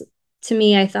guess, to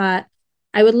me, I thought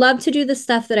I would love to do the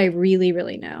stuff that I really,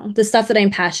 really know, the stuff that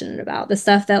I'm passionate about, the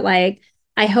stuff that like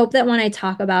I hope that when I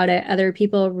talk about it, other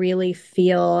people really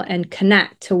feel and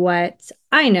connect to what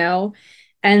I know.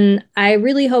 And I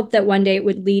really hope that one day it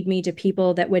would lead me to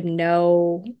people that would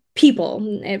know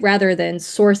people, rather than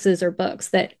sources or books,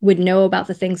 that would know about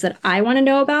the things that I want to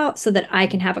know about, so that I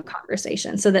can have a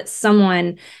conversation, so that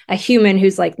someone, a human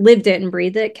who's like lived it and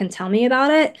breathed it, can tell me about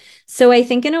it. So I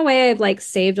think in a way I've like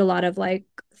saved a lot of like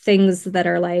things that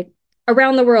are like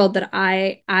around the world that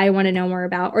I want to know more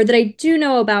about, or that I do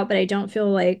know about but I don't feel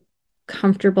like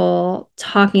comfortable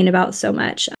talking about so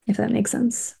much, if that makes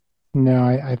sense. No,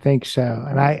 I think so.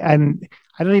 And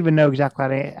I don't even know exactly how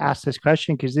to ask this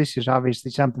question, because this is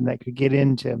obviously something that could get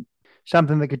into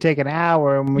something that could take an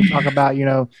hour when we talk about,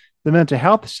 the mental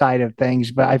health side of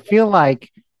things. But I feel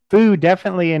like food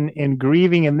definitely in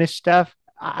grieving and this stuff,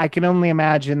 I can only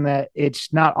imagine that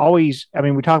it's not always, I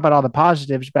mean, we talk about all the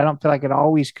positives, but I don't feel like it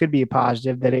always could be a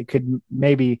positive, that it could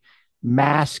maybe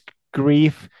mask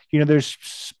grief. There's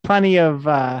plenty of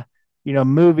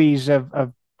movies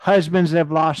of husbands that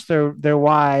have lost their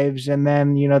wives, and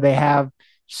then they have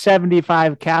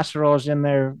 75 casseroles in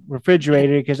their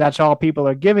refrigerator because that's all people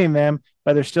are giving them,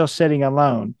 but they're still sitting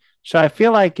alone. So I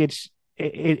feel like it's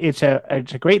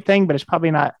a great thing, but it's probably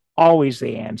not always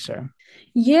the answer.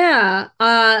 Yeah,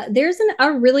 there's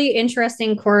a really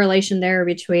interesting correlation there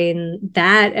between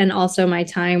that and also my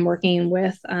time working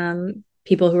with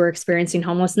people who were experiencing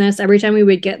homelessness. Every time we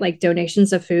would get like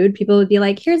donations of food, people would be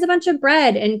like, here's a bunch of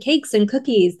bread and cakes and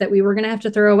cookies that we were going to have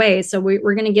to throw away. So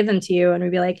we're going to give them to you. And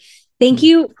we'd be like, thank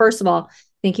you. First of all,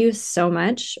 thank you so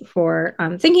much for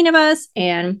thinking of us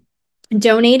and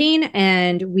donating.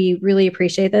 And we really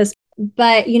appreciate this.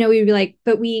 But we'd be like,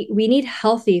 but we need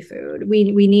healthy food. We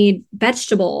need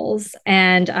vegetables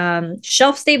and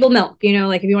shelf stable milk.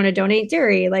 Like if you want to donate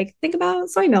dairy, like think about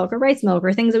soy milk or rice milk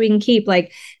or things that we can keep.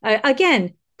 Like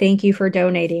again, thank you for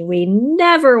donating. We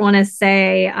never want to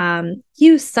say,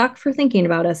 you suck for thinking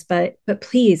about us, but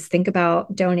please think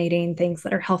about donating things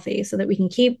that are healthy so that we can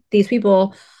keep these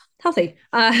people healthy,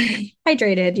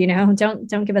 hydrated,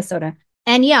 don't give us soda.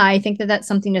 And yeah, I think that that's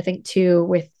something to think too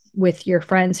with your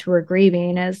friends who are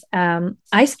grieving is,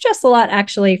 I suggest a lot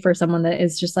actually for someone that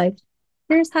is just like,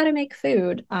 here's how to make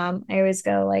food. I always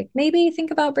go like, maybe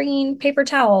think about bringing paper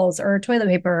towels or toilet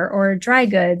paper or dry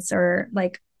goods or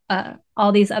like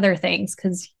all these other things.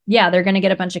 Cause yeah, they're going to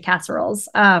get a bunch of casseroles.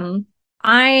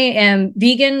 I am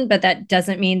vegan, but that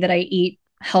doesn't mean that I eat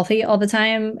healthy all the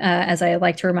time. As I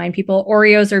like to remind people,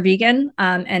 Oreos are vegan.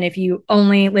 And if you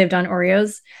only lived on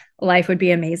Oreos, life would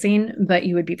be amazing, but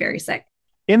you would be very sick.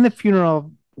 In the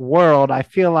funeral world, I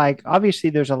feel like obviously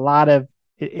there's a lot of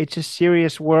it's a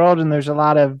serious world and there's a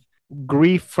lot of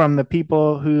grief from the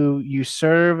people who you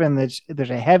serve and there's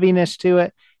a heaviness to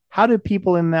it. How do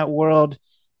people in that world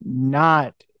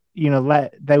not,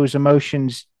 let those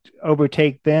emotions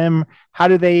overtake them? How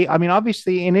do they, I mean,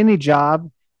 obviously in any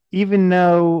job, even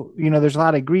though, there's a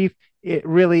lot of grief, it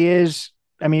really is,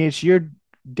 I mean, it's your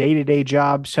day-to-day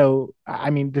job. So, I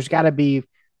mean, there's got to be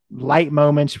light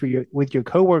moments for your with your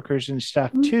coworkers and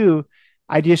stuff too.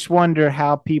 I just wonder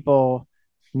how people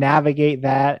navigate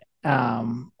that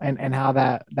and how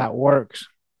that works.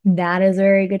 That is a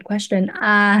very good question.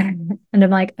 And I'm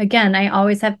like, again, I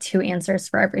always have two answers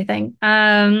for everything.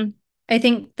 I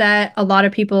think that a lot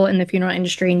of people in the funeral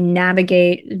industry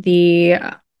navigate the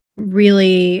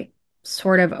really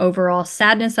sort of overall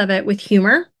sadness of it with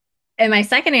humor. And my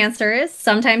second answer is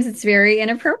sometimes it's very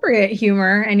inappropriate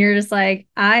humor. And you're just like,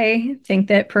 I think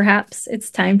that perhaps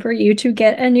it's time for you to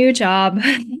get a new job.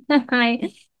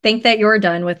 I think that you're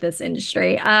done with this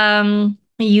industry.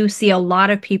 You see a lot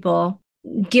of people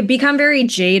become very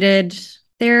jaded.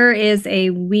 There is a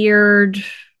weird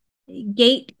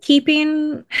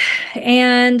gatekeeping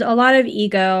and a lot of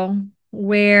ego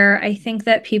where I think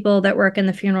that people that work in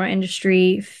the funeral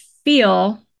industry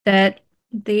feel that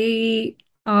they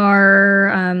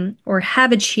are or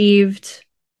have achieved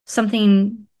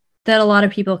something that a lot of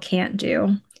people can't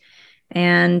do.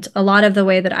 And a lot of the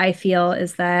way that I feel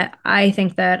is that I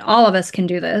think that all of us can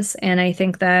do this. And I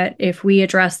think that if we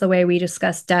address the way we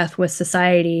discuss death with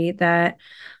society, that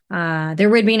there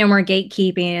would be no more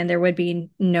gatekeeping and there would be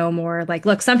no more like,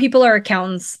 look, some people are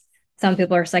accountants, some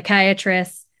people are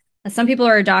psychiatrists, some people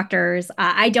are doctors.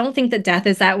 I don't think that death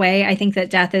is that way. I think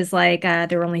that death is like,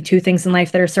 there are only two things in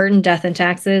life that are certain, death and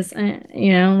taxes,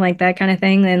 like that kind of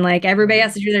thing. And like everybody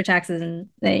has to do their taxes and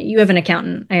you have an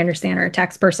accountant, I understand, or a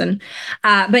tax person.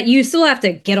 But you still have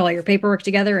to get all your paperwork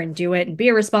together and do it and be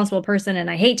a responsible person. And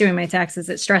I hate doing my taxes.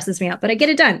 It stresses me out, but I get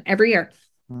it done every year.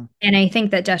 And I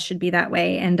think that death should be that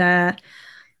way. And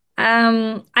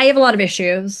I have a lot of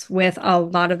issues with a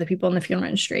lot of the people in the funeral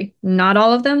industry. Not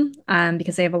all of them,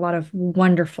 because I have a lot of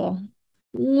wonderful,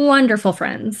 wonderful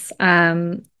friends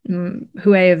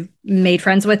who I have made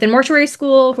friends with in mortuary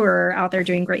school, who are out there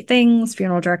doing great things,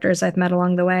 funeral directors I've met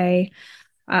along the way.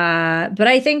 But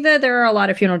I think that there are a lot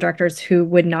of funeral directors who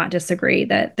would not disagree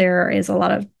that there is a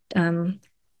lot of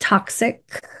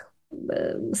toxic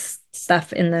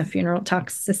stuff in the funeral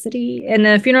toxicity in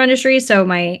the funeral industry. So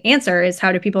my answer is,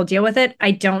 how do people deal with it?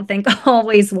 I don't think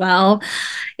always well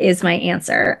is my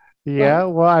answer. Yeah,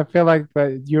 well, I feel like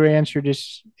your answer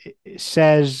just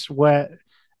says what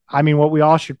what we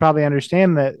all should probably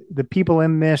understand, that the people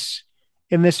in this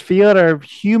field are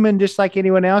human just like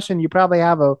anyone else, and you probably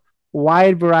have a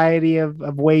wide variety of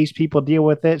ways people deal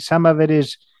with it. Some of it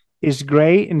is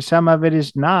great and some of it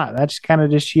is not. That's kind of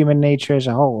just human nature as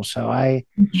a whole. So I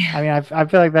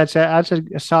feel like that's a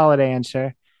solid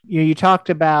answer. You talked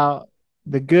about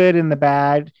the good and the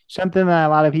bad. Something that a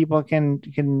lot of people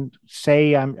can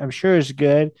say, I'm sure is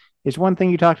good, is one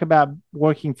thing you talked about,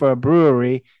 working for a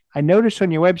brewery. I noticed on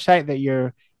your website that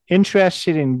you're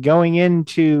interested in going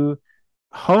into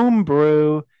home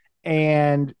brew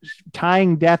and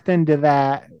tying death into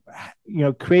that,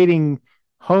 creating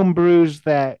home brews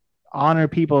that honor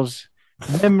people's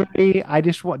memory. I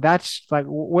just want, that's like,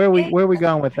 where are we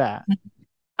going with that?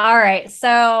 All right.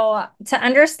 So to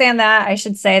understand that, I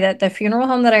should say that the funeral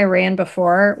home that I ran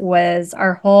before was,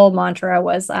 our whole mantra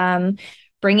was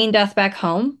bringing death back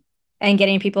home and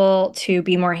getting people to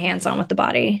be more hands-on with the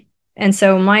body. And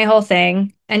so my whole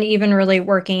thing, and even really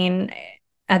working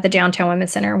at the Downtown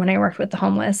Women's Center when I worked with the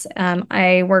homeless,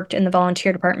 I worked in the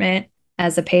volunteer department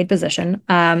as a paid position.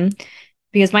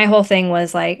 Because my whole thing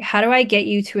was like, how do I get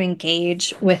you to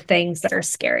engage with things that are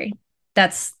scary?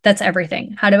 That's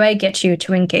everything. How do I get you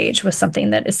to engage with something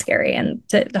that is scary? And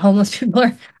the homeless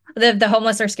people The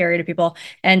homeless are scary to people,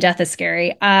 and death is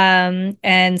scary.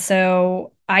 And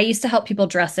so I used to help people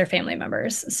dress their family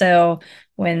members. So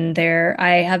when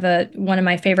I have one of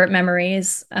my favorite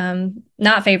memories,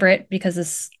 not favorite because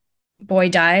this boy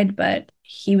died, but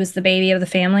he was the baby of the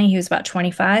family. He was about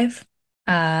 25.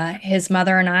 His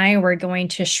mother and I were going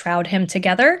to shroud him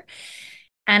together.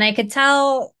 And I could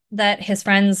tell that his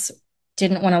friends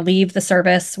didn't want to leave the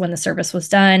service when the service was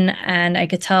done. And I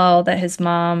could tell that his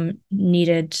mom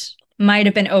might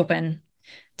have been open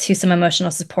to some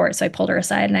emotional support. So I pulled her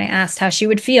aside and I asked how she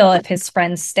would feel if his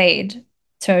friends stayed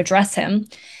to address him.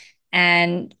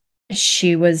 And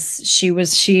she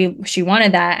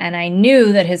wanted that. And I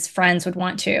knew that his friends would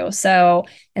want to. So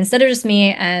instead of just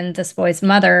me and this boy's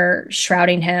mother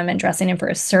shrouding him and dressing him for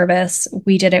his service,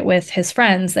 we did it with his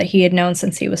friends that he had known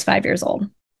since he was 5 years old.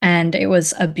 And it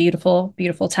was a beautiful,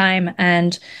 beautiful time.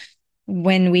 And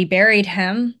when we buried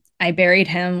him, I buried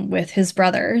him with his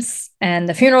brothers. And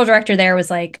the funeral director there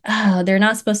was like, oh, they're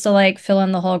not supposed to like fill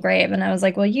in the whole grave. And I was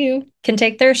like, well, you can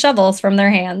take their shovels from their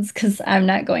hands because I'm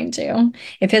not going to.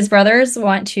 If his brothers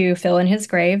want to fill in his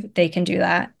grave, they can do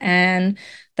that. And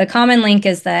the common link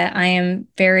is that I am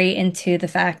very into the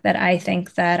fact that I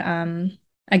think that,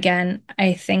 again,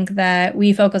 I think that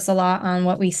we focus a lot on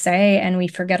what we say and we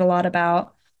forget a lot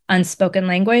about unspoken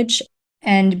language.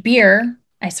 And beer,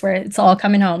 I swear it's all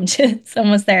coming home. It's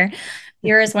almost there.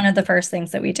 Beer is one of the first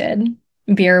things that we did.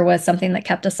 Beer was something that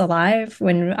kept us alive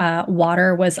when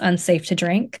water was unsafe to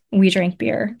drink. We drank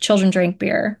beer. Children drank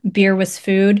beer. Beer was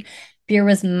food. Beer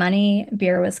was money.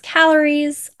 Beer was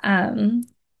calories.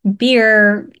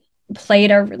 Beer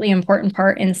played a really important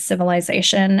part in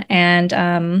civilization.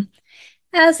 And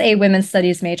as a women's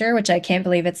studies major, which I can't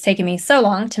believe it's taken me so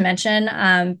long to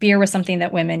mention, beer was something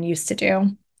that women used to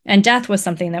do, and death was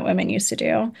something that women used to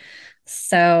do.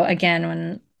 So again,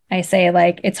 when I say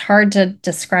like it's hard to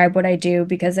describe what I do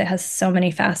because it has so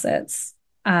many facets.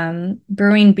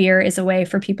 Brewing beer is a way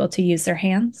for people to use their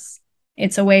hands.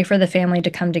 It's a way for the family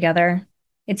to come together.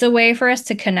 It's a way for us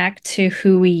to connect to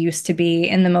who we used to be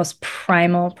in the most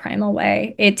primal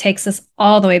way. It takes us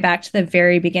all the way back to the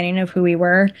very beginning of who we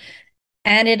were.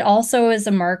 And it also is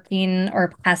a marking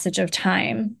or passage of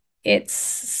time. It's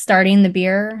starting the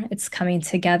beer, it's coming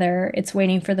together, it's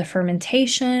waiting for the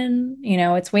fermentation,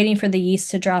 it's waiting for the yeast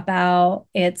to drop out,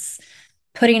 it's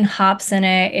putting hops in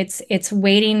it, it's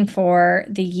waiting for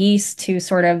the yeast to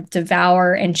sort of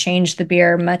devour and change the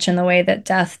beer, much in the way that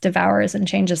death devours and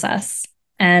changes us.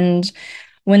 And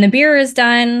when the beer is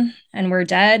done and we're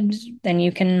dead, then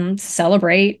you can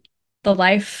celebrate the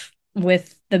life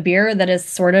with the beer that is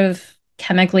sort of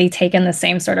chemically taken the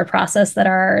same sort of process that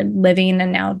our living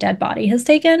and now dead body has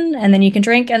taken. And then you can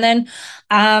drink and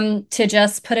then, to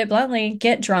just put it bluntly,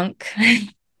 get drunk.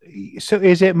 So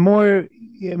is it more,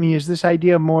 is this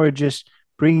idea more just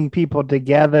bringing people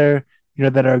together,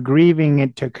 that are grieving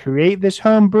and to create this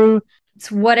home brew?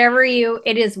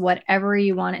 It is whatever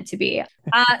you want it to be.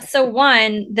 So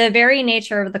one, the very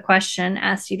nature of the question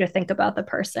asks you to think about the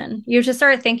person. You just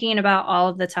start thinking about all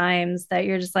of the times that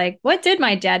you're just like, what did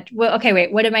my dad, well, okay,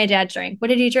 wait, what did my dad drink? What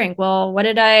did he drink? Well, what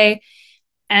did I,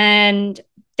 and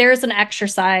there's an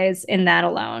exercise in that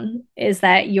alone, is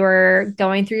that you're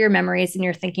going through your memories and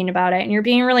you're thinking about it and you're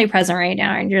being really present right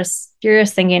now and you're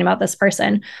just thinking about this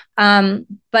person.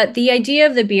 But the idea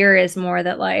of the beer is more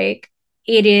that like,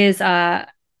 it's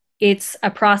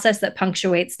a process that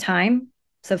punctuates time.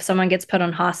 So if someone gets put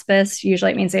on hospice,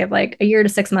 usually it means they have like a year to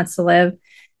 6 months to live.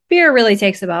 Beer really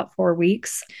takes about 4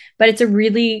 weeks, but it's a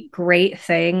really great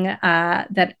thing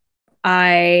that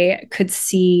I could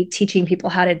see teaching people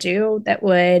how to do that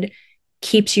would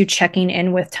keeps you checking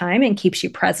in with time and keeps you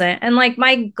present. And like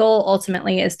my goal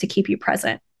ultimately is to keep you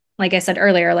present. Like I said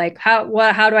earlier, like how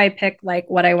do I pick like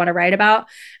what I want to write about?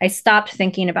 I stopped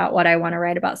thinking about what I want to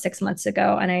write about 6 months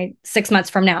ago, and 6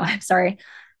 months from now, I'm sorry.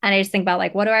 And I just think about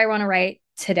like, what do I want to write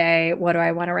today? What do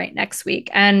I want to write next week?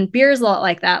 And beer is a lot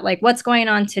like that. Like what's going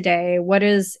on today?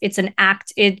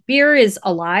 Beer is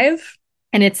alive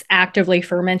and it's actively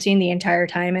fermenting the entire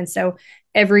time. And so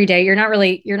every day you're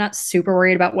not super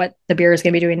worried about what the beer is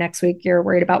going to be doing next week. You're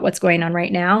worried about what's going on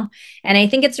right now. And I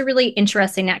think it's a really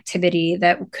interesting activity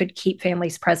that could keep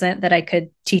families present that I could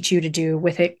teach you to do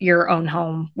with your own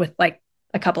home with like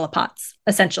a couple of pots,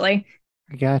 essentially.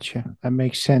 I gotcha. That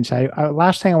makes sense.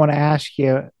 Last thing I want to ask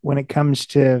you when it comes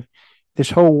to this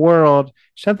whole world,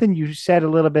 something you said a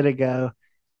little bit ago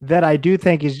that I do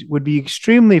think would be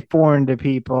extremely foreign to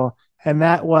people. And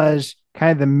that was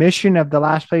kind of the mission of the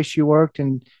last place you worked,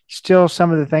 and still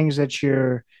some of the things that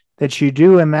you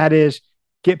do, and that is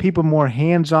get people more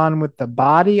hands-on with the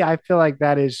body. I feel like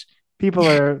that is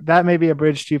that may be a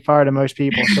bridge too far to most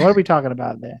people. So what are we talking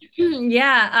about there?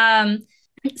 Yeah.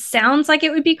 It sounds like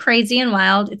it would be crazy and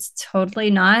wild. It's totally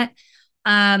not.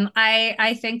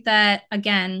 I think that,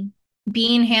 again,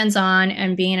 being hands-on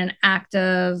and being an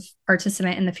active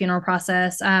participant in the funeral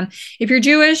process, if you're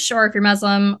Jewish or if you're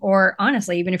Muslim, or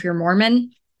honestly, even if you're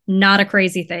Mormon, not a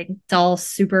crazy thing. It's all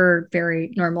super,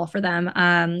 very normal for them.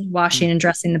 Washing and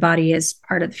dressing the body is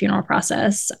part of the funeral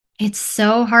process. It's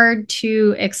so hard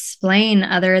to explain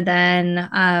other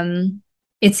than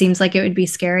it seems like it would be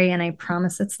scary, and I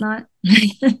promise it's not.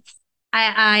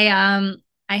 I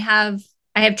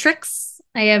have tricks.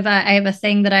 I have a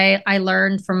thing that I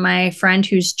learned from my friend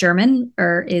who's German,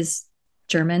 or is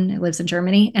German, lives in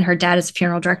Germany, and her dad is a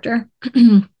funeral director.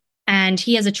 And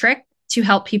he has a trick to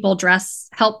help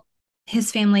help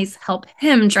his families help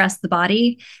him dress the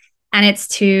body. And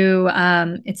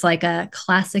it's like a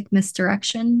classic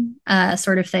misdirection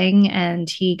sort of thing. And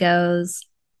he goes,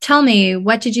 "Tell me,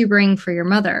 what did you bring for your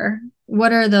mother?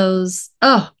 What are those?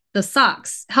 Oh, the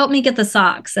socks. Help me get the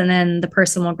socks." And then the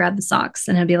person will grab the socks,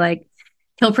 and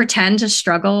he'll pretend to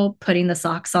struggle putting the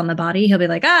socks on the body. He'll be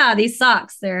like, these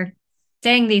socks,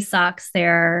 these socks,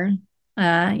 they're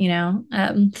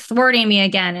thwarting me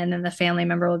again. And then the family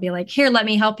member will be like, "Here, let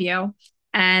me help you."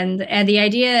 And the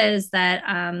idea is that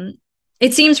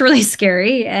it seems really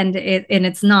scary, and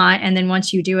it's not. And then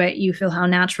once you do it, you feel how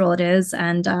natural it is.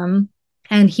 And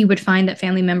he would find that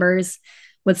family members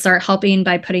would start helping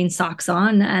by putting socks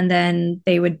on, and then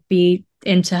they would be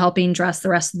into helping dress the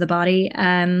rest of the body.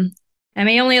 And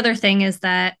my only other thing is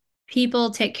that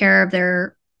people take care of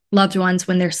their loved ones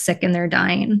when they're sick and they're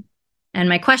dying. And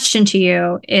my question to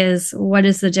you is, what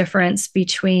is the difference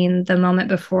between the moment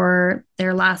before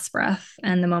their last breath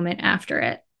and the moment after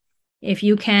it? If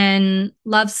you can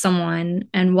love someone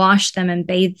and wash them and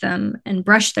bathe them and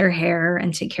brush their hair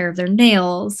and take care of their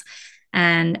nails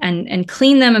and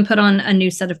clean them and put on a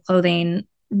new set of clothing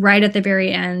right at the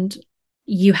very end,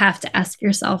 you have to ask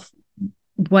yourself,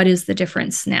 what is the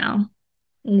difference now?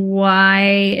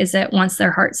 Why is it once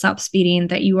their heart stops beating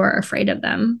that you are afraid of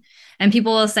them? And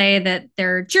people will say that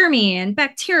they're germy and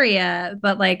bacteria,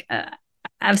 but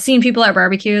I've seen people at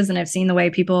barbecues, and I've seen the way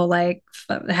people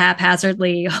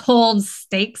haphazardly hold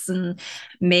steaks and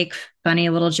make funny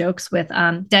little jokes with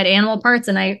dead animal parts.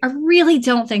 And I really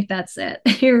don't think that's it.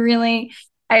 I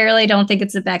really don't think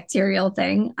it's a bacterial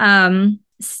thing.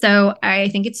 So I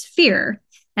think it's fear.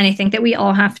 And I think that we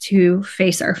all have to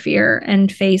face our fear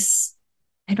and face,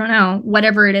 I don't know,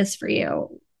 whatever it is for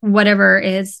you, whatever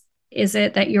is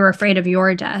it that you're afraid of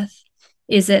your death?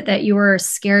 Is it that you are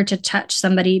scared to touch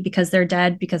somebody because they're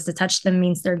dead, because to touch them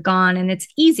means they're gone? And it's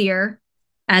easier,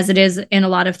 as it is in a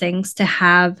lot of things, to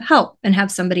have help and have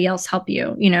somebody else help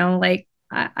you.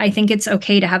 I think it's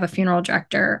okay to have a funeral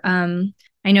director.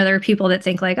 I know there are people that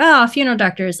think funeral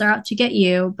directors, they're out to get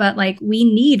you, but we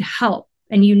need help,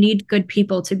 and you need good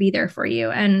people to be there for you.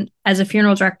 And as a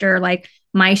funeral director,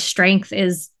 my strength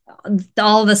is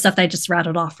all the stuff that I just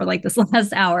rattled off for this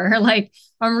last hour.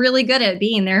 I'm really good at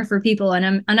being there for people,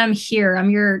 and I'm here. I'm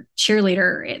your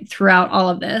cheerleader throughout all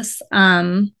of this.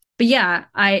 But yeah,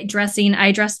 I dressed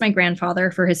my grandfather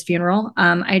for his funeral.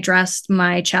 I dressed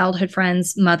my childhood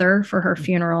friend's mother for her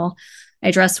funeral.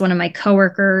 I dressed one of my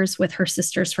coworkers with her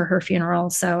sisters for her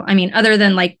funeral. So, I mean, other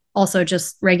than also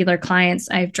just regular clients,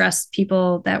 I've dressed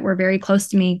people that were very close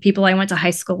to me, people I went to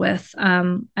high school with.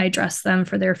 I dressed them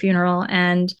for their funeral.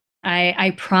 And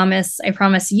I promise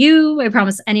you, I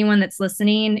promise anyone that's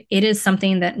listening, it is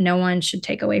something that no one should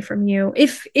take away from you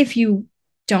if you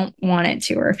don't want it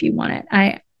to, or if you want it.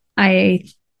 I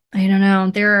don't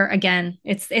know.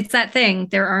 It's that thing.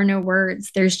 There are no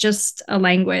words. There's just a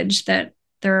language that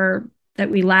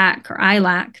we lack, or I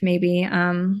lack maybe.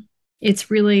 It's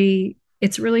really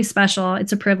special.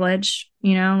 It's a privilege,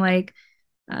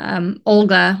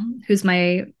 Olga, who's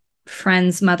my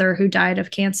friend's mother who died of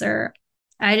cancer.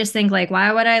 I just think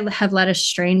why would I have let a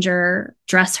stranger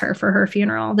dress her for her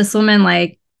funeral? This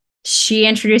woman, she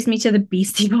introduced me to the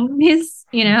Beastie Boys,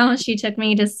 she took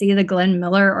me to see the Glenn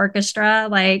Miller Orchestra.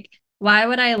 Why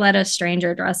would I let a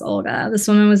stranger dress Olga? This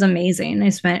woman was amazing. I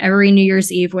spent every New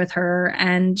Year's Eve with her,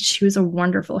 and she was a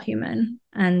wonderful human.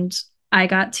 And I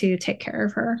got to take care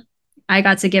of her. I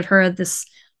got to give her this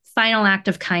final act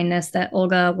of kindness that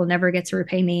Olga will never get to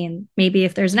repay me. And maybe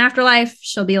if there's an afterlife,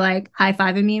 she'll be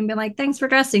high-fiving me and be like, "Thanks for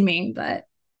dressing me." But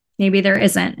maybe there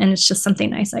isn't. And it's just something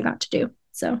nice I got to do.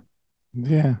 So.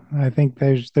 Yeah, I think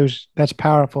that's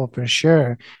powerful for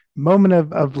sure. Moment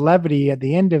of levity at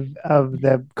the end of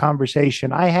the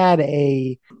conversation. I had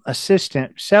a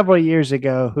assistant several years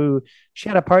ago who, she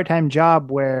had a part-time job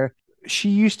where she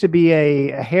used to be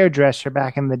a hairdresser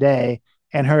back in the day,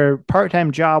 and her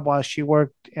part-time job while she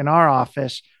worked in our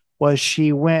office was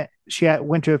went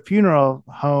to a funeral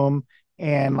home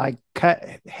and like cut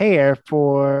hair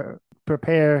for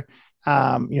prepare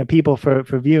people for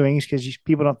viewings, because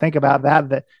people don't think about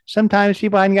that sometimes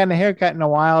people haven't gotten a haircut in a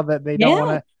while, that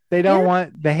Yeah. they don't Yeah.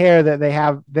 want the hair that they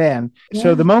have then. So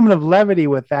Yeah. the moment of levity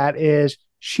with that is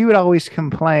she would always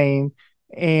complain,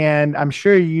 and I'm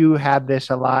sure you had this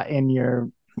a lot in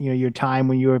your time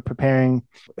when you were preparing,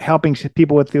 helping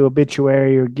people with the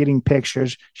obituary or getting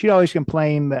pictures. She'd always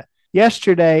complain that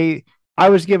yesterday I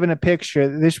was given a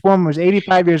picture. This woman was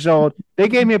 85 years old. They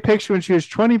gave me a picture when she was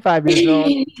 25 years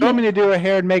old, told me to do her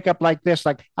hair and makeup like this.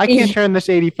 Like, I can't turn this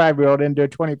 85-year-old into a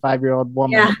 25-year-old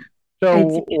woman. Yeah.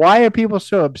 So why are people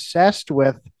so obsessed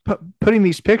with putting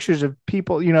these pictures of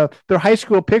people? Their high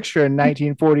school picture in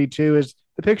 1942 is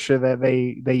the picture that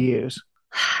they use.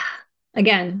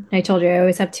 Again, I told you I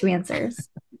always have two answers.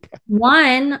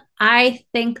 One, I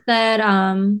think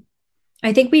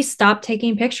we stop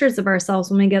taking pictures of ourselves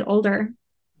when we get older.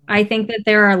 I think that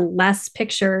there are less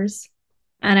pictures.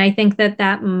 And I think that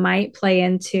that might play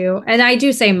into, and I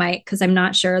do say might because I'm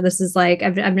not sure. This is like,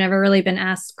 I've never really been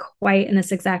asked quite in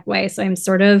this exact way. So I'm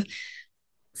sort of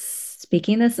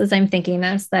speaking this as I'm thinking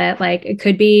this, that like it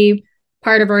could be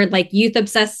part of our like youth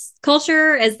obsessed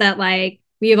culture is that like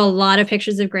we have a lot of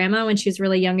pictures of grandma when she was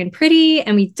really young and pretty,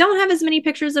 and we don't have as many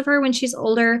pictures of her when she's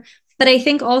older. But I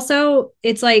think also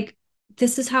it's like,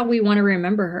 this is how we want to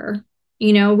remember her.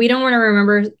 We don't want to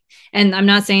remember, and I'm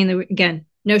not saying that, again,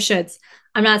 no shoulds.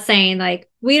 I'm not saying like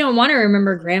we don't want to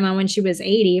remember grandma when she was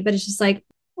 80, but it's just like,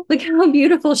 look how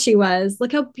beautiful she was.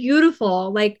 Look how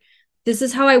beautiful. Like, this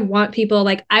is how I want people,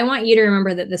 like, I want you to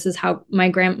remember that this is how my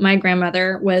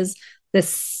grandmother was this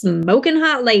smoking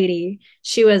hot lady.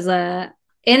 She was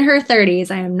in her 30s.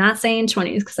 I am not saying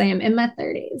 20s because I am in my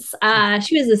 30s.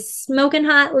 She was a smoking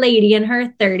hot lady in her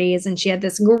 30s, and she had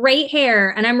this great hair.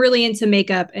 And I'm really into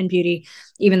makeup and beauty,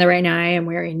 even though right now I am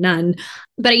wearing none.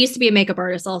 But I used to be a makeup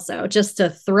artist also, just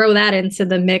to throw that into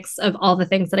the mix of all the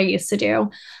things that I used to do.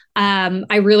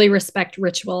 I really respect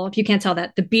ritual. If you can't tell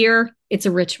that, the beer, it's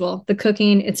a ritual. The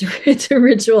cooking, it's a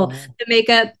ritual. The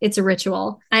makeup, it's a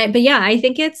ritual. But yeah, I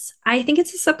think it's a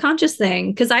subconscious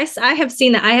thing, because I have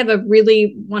seen that. I have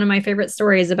one of my favorite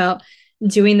stories about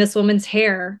doing this woman's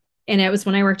hair. And it was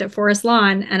when I worked at Forest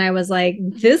Lawn, and I was like,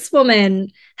 this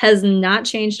woman has not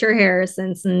changed her hair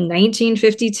since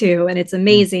 1952, and it's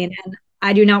amazing. And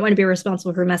I do not want to be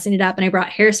responsible for messing it up. And I brought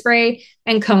hairspray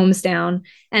and combs down,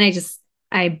 and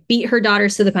I beat her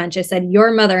daughters to the punch. I said,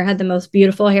 your mother had the most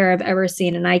beautiful hair I've ever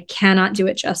seen, and I cannot do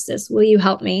it justice. Will you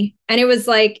help me? And it was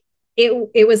like,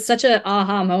 it was such an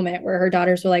aha moment where her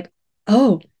daughters were like,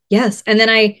 oh, yes. And then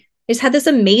I just had this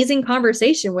amazing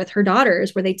conversation with her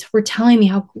daughters where they were telling me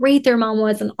how great their mom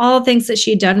was and all the things that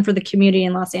she'd done for the community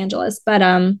in Los Angeles. But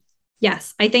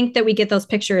yes, I think that we get those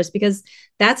pictures because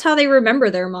that's how they remember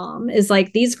their mom. Is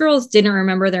like, these girls didn't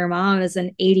remember their mom as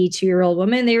an 82-year-old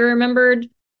woman. They remembered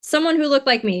someone who looked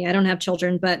like me. I don't have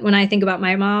children, but when I think about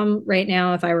my mom right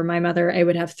now, if I were my mother, I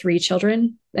would have 3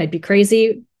 children. I'd be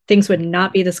crazy. Things would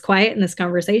not be this quiet in this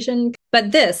conversation.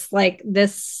 But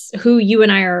this, who you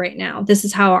and I are right now, this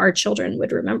is how our children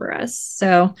would remember us.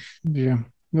 So, yeah,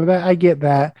 no, I get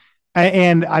that.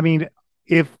 And I mean,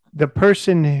 if the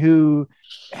person who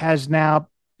has now,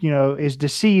 is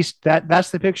deceased, that's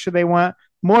the picture they want,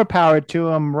 more power to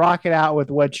them. Rock it out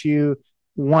with what you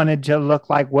wanted to look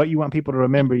like, what you want people to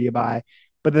remember you by.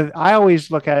 But I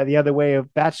always look at it the other way of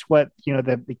that's what,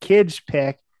 the kids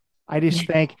pick. I just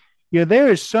think, there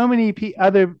is so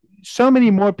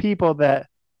many more people that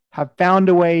have found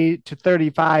a way to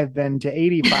 35 than to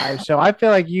 85. So I feel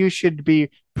like you should be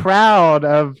proud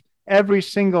of every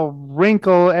single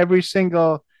wrinkle, every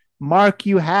single mark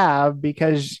you have,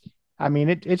 because I mean,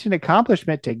 it's an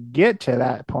accomplishment to get to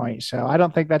that point. So I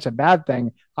don't think that's a bad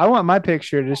thing. I want my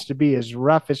picture just to be as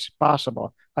rough as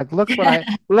possible. Like, look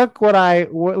what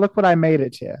I made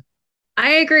it to.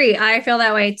 I agree. I feel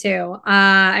that way too.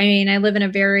 I mean, I live in a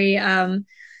very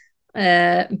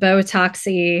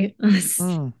Botoxy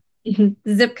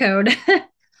zip code.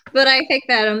 But I think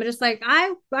that I'm just like,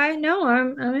 I know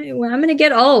I'm gonna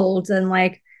get old, and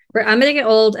like I'm gonna get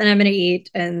old, and I'm gonna eat,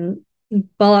 and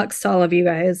bullocks to all of you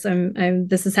guys.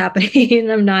 This is happening,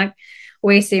 and I'm not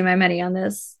wasting my money on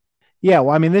this. Yeah,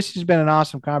 well, I mean, this has been an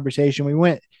awesome conversation. We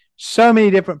went so many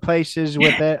different places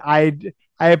with it.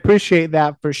 I appreciate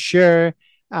that for sure.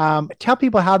 Tell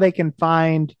people how they can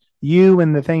find you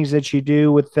and the things that you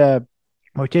do with the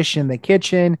Mortician, the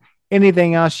kitchen.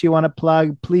 Anything else you want to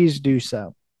plug, please do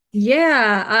so.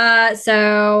 Yeah.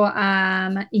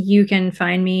 You can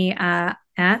find me at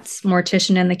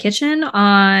Mortician in the Kitchen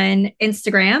on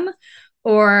Instagram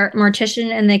or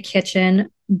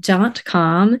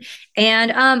morticianinthekitchen.com.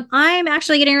 And I'm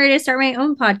actually getting ready to start my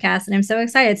own podcast and I'm so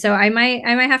excited. So I might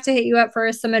have to hit you up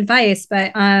for some advice,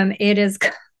 but it is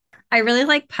I really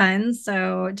like puns,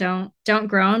 so don't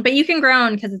groan, but you can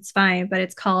groan because it's fine. But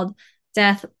it's called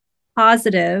Death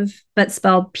Positive, but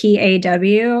spelled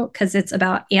PAW because it's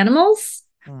about animals.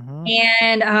 Mm-hmm.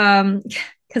 And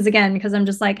because I'm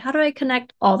just like, how do I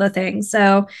connect all the things?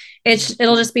 So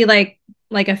it'll just be like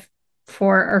a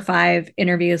 4 or 5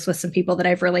 interviews with some people that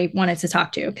I've really wanted to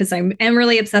talk to because I'm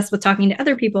really obsessed with talking to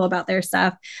other people about their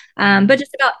stuff, but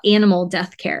just about animal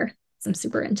death care. So I'm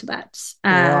super into that.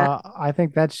 Well, I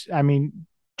think that's, I mean,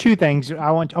 two things.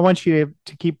 I want you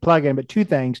to keep plugging, but two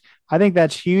things. I think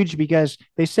that's huge because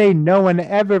they say no one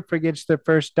ever forgets their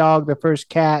first dog, the first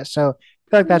cat. So I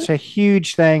feel like that's a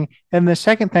huge thing. And the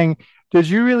second thing, did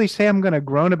you really say I'm going to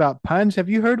groan about puns? Have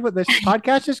you heard what this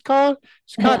podcast is called?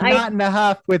 It's called Not in a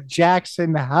Huff with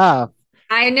Jackson Huff.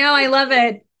 I know. I love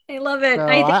it. I love it. So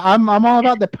I'm all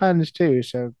about the puns too.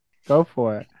 So go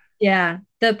for it. Yeah,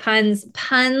 the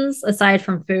puns aside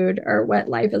from food are what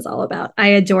life is all about. I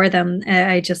adore them.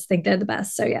 I just think they're the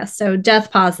best. So yeah, so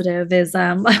Death Positive is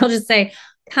I'll just say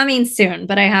coming soon,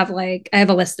 but I have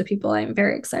a list of people I'm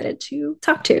very excited to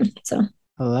talk to. So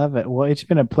I love it. Well, it's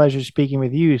been a pleasure speaking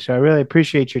with you. So I really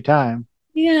appreciate your time.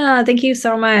 yeah, thank you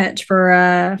so much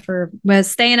for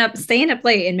staying up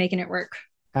late and making it work.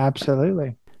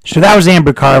 Absolutely. So that was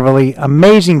Amber Carvaly,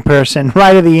 amazing person,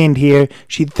 right at the end here.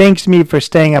 She thanks me for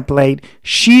staying up late.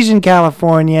 She's in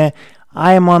California.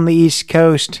 I am on the East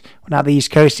Coast, well, not the East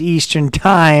Coast, Eastern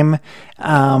time.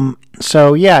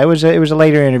 So yeah, it was a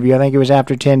later interview. I think it was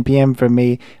after 10 p.m. for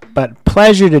me, but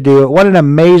pleasure to do it. What an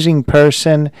amazing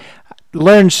person.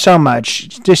 Learned so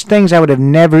much, just things I would have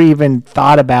never even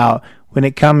thought about when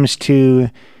it comes to,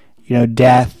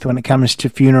 death, when it comes to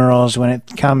funerals, when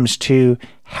it comes to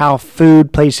how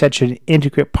food plays such an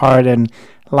intricate part in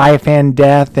life and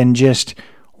death, and just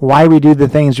why we do the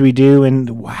things we do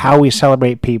and how we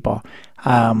celebrate people.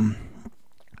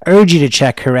 Urge you to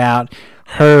check her out.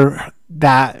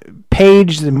 That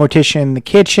page, the Mortician in the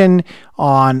Kitchen,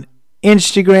 on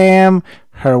Instagram,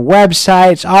 her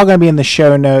website, it's all going to be in the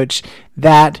show notes.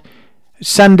 That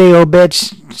Sunday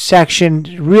Obits section,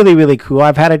 really, really cool.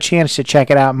 I've had a chance to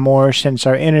check it out more since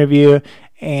our interview,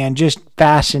 and just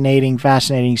fascinating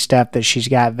stuff that she's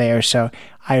got there. So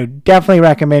I definitely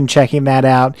recommend checking that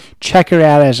out. Check her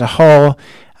out as a whole.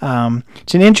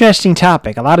 It's an interesting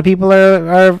topic. A lot of people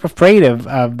are afraid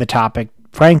of the topic,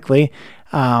 frankly.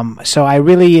 So I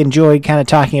really enjoyed kind of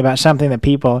talking about something that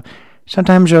people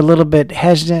sometimes are a little bit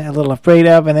hesitant, a little afraid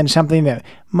of, and then something that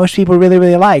most people really,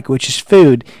 really like, which is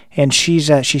food. And she's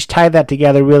tied that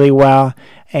together really well,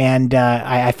 and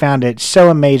I found it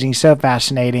so amazing, so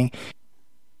fascinating.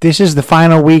 This is the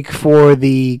final week for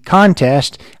the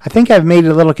contest. I think I've made it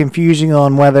a little confusing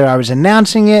on whether I was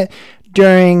announcing it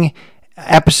during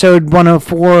episode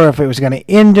 104 or if it was going to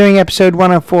end during episode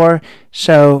 104.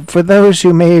 So for those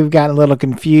who may have gotten a little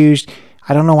confused,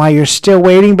 I don't know why you're still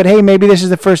waiting, but hey, maybe this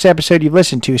is the first episode you've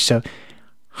listened to. So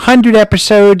 100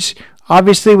 episodes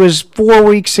obviously was 4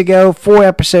 weeks ago, 4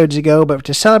 episodes ago, but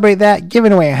to celebrate that,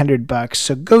 giving away $100.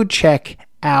 So go check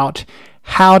out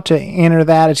how to enter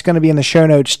that. It's going to be in the show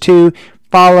notes too.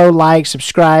 Follow, like,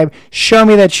 subscribe. Show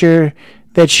me that you're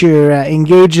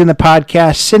engaged in the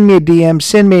podcast. Send me a DM.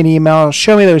 Send me an email.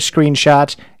 Show me those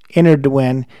screenshots. Entered to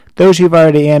win. Those who've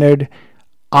already entered,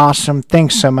 awesome.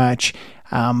 Thanks so much.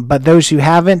 But those who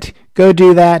haven't, go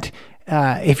do that.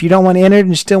 If you don't want to enter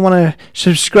and still want to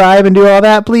subscribe and do all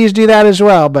that, please do that as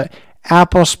well. But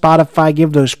Apple, Spotify,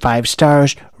 give those 5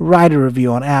 stars. Write a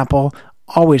review on Apple.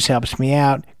 Always helps me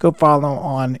out. Go follow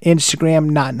on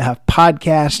Instagram, Not Enough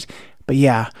Podcast. But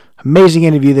yeah, amazing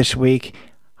interview this week.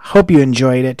 Hope you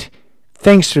enjoyed it.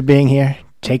 Thanks for being here.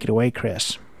 Take it away,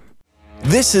 Chris.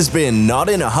 This has been Not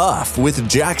in a Huff with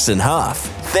Jackson Huff.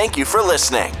 Thank you for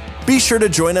listening. Be sure to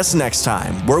join us next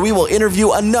time where we will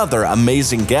interview another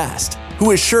amazing guest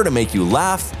who is sure to make you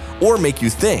laugh or make you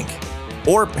think.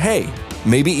 Or hey,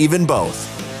 maybe even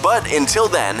both. But until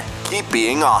then, keep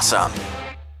being awesome.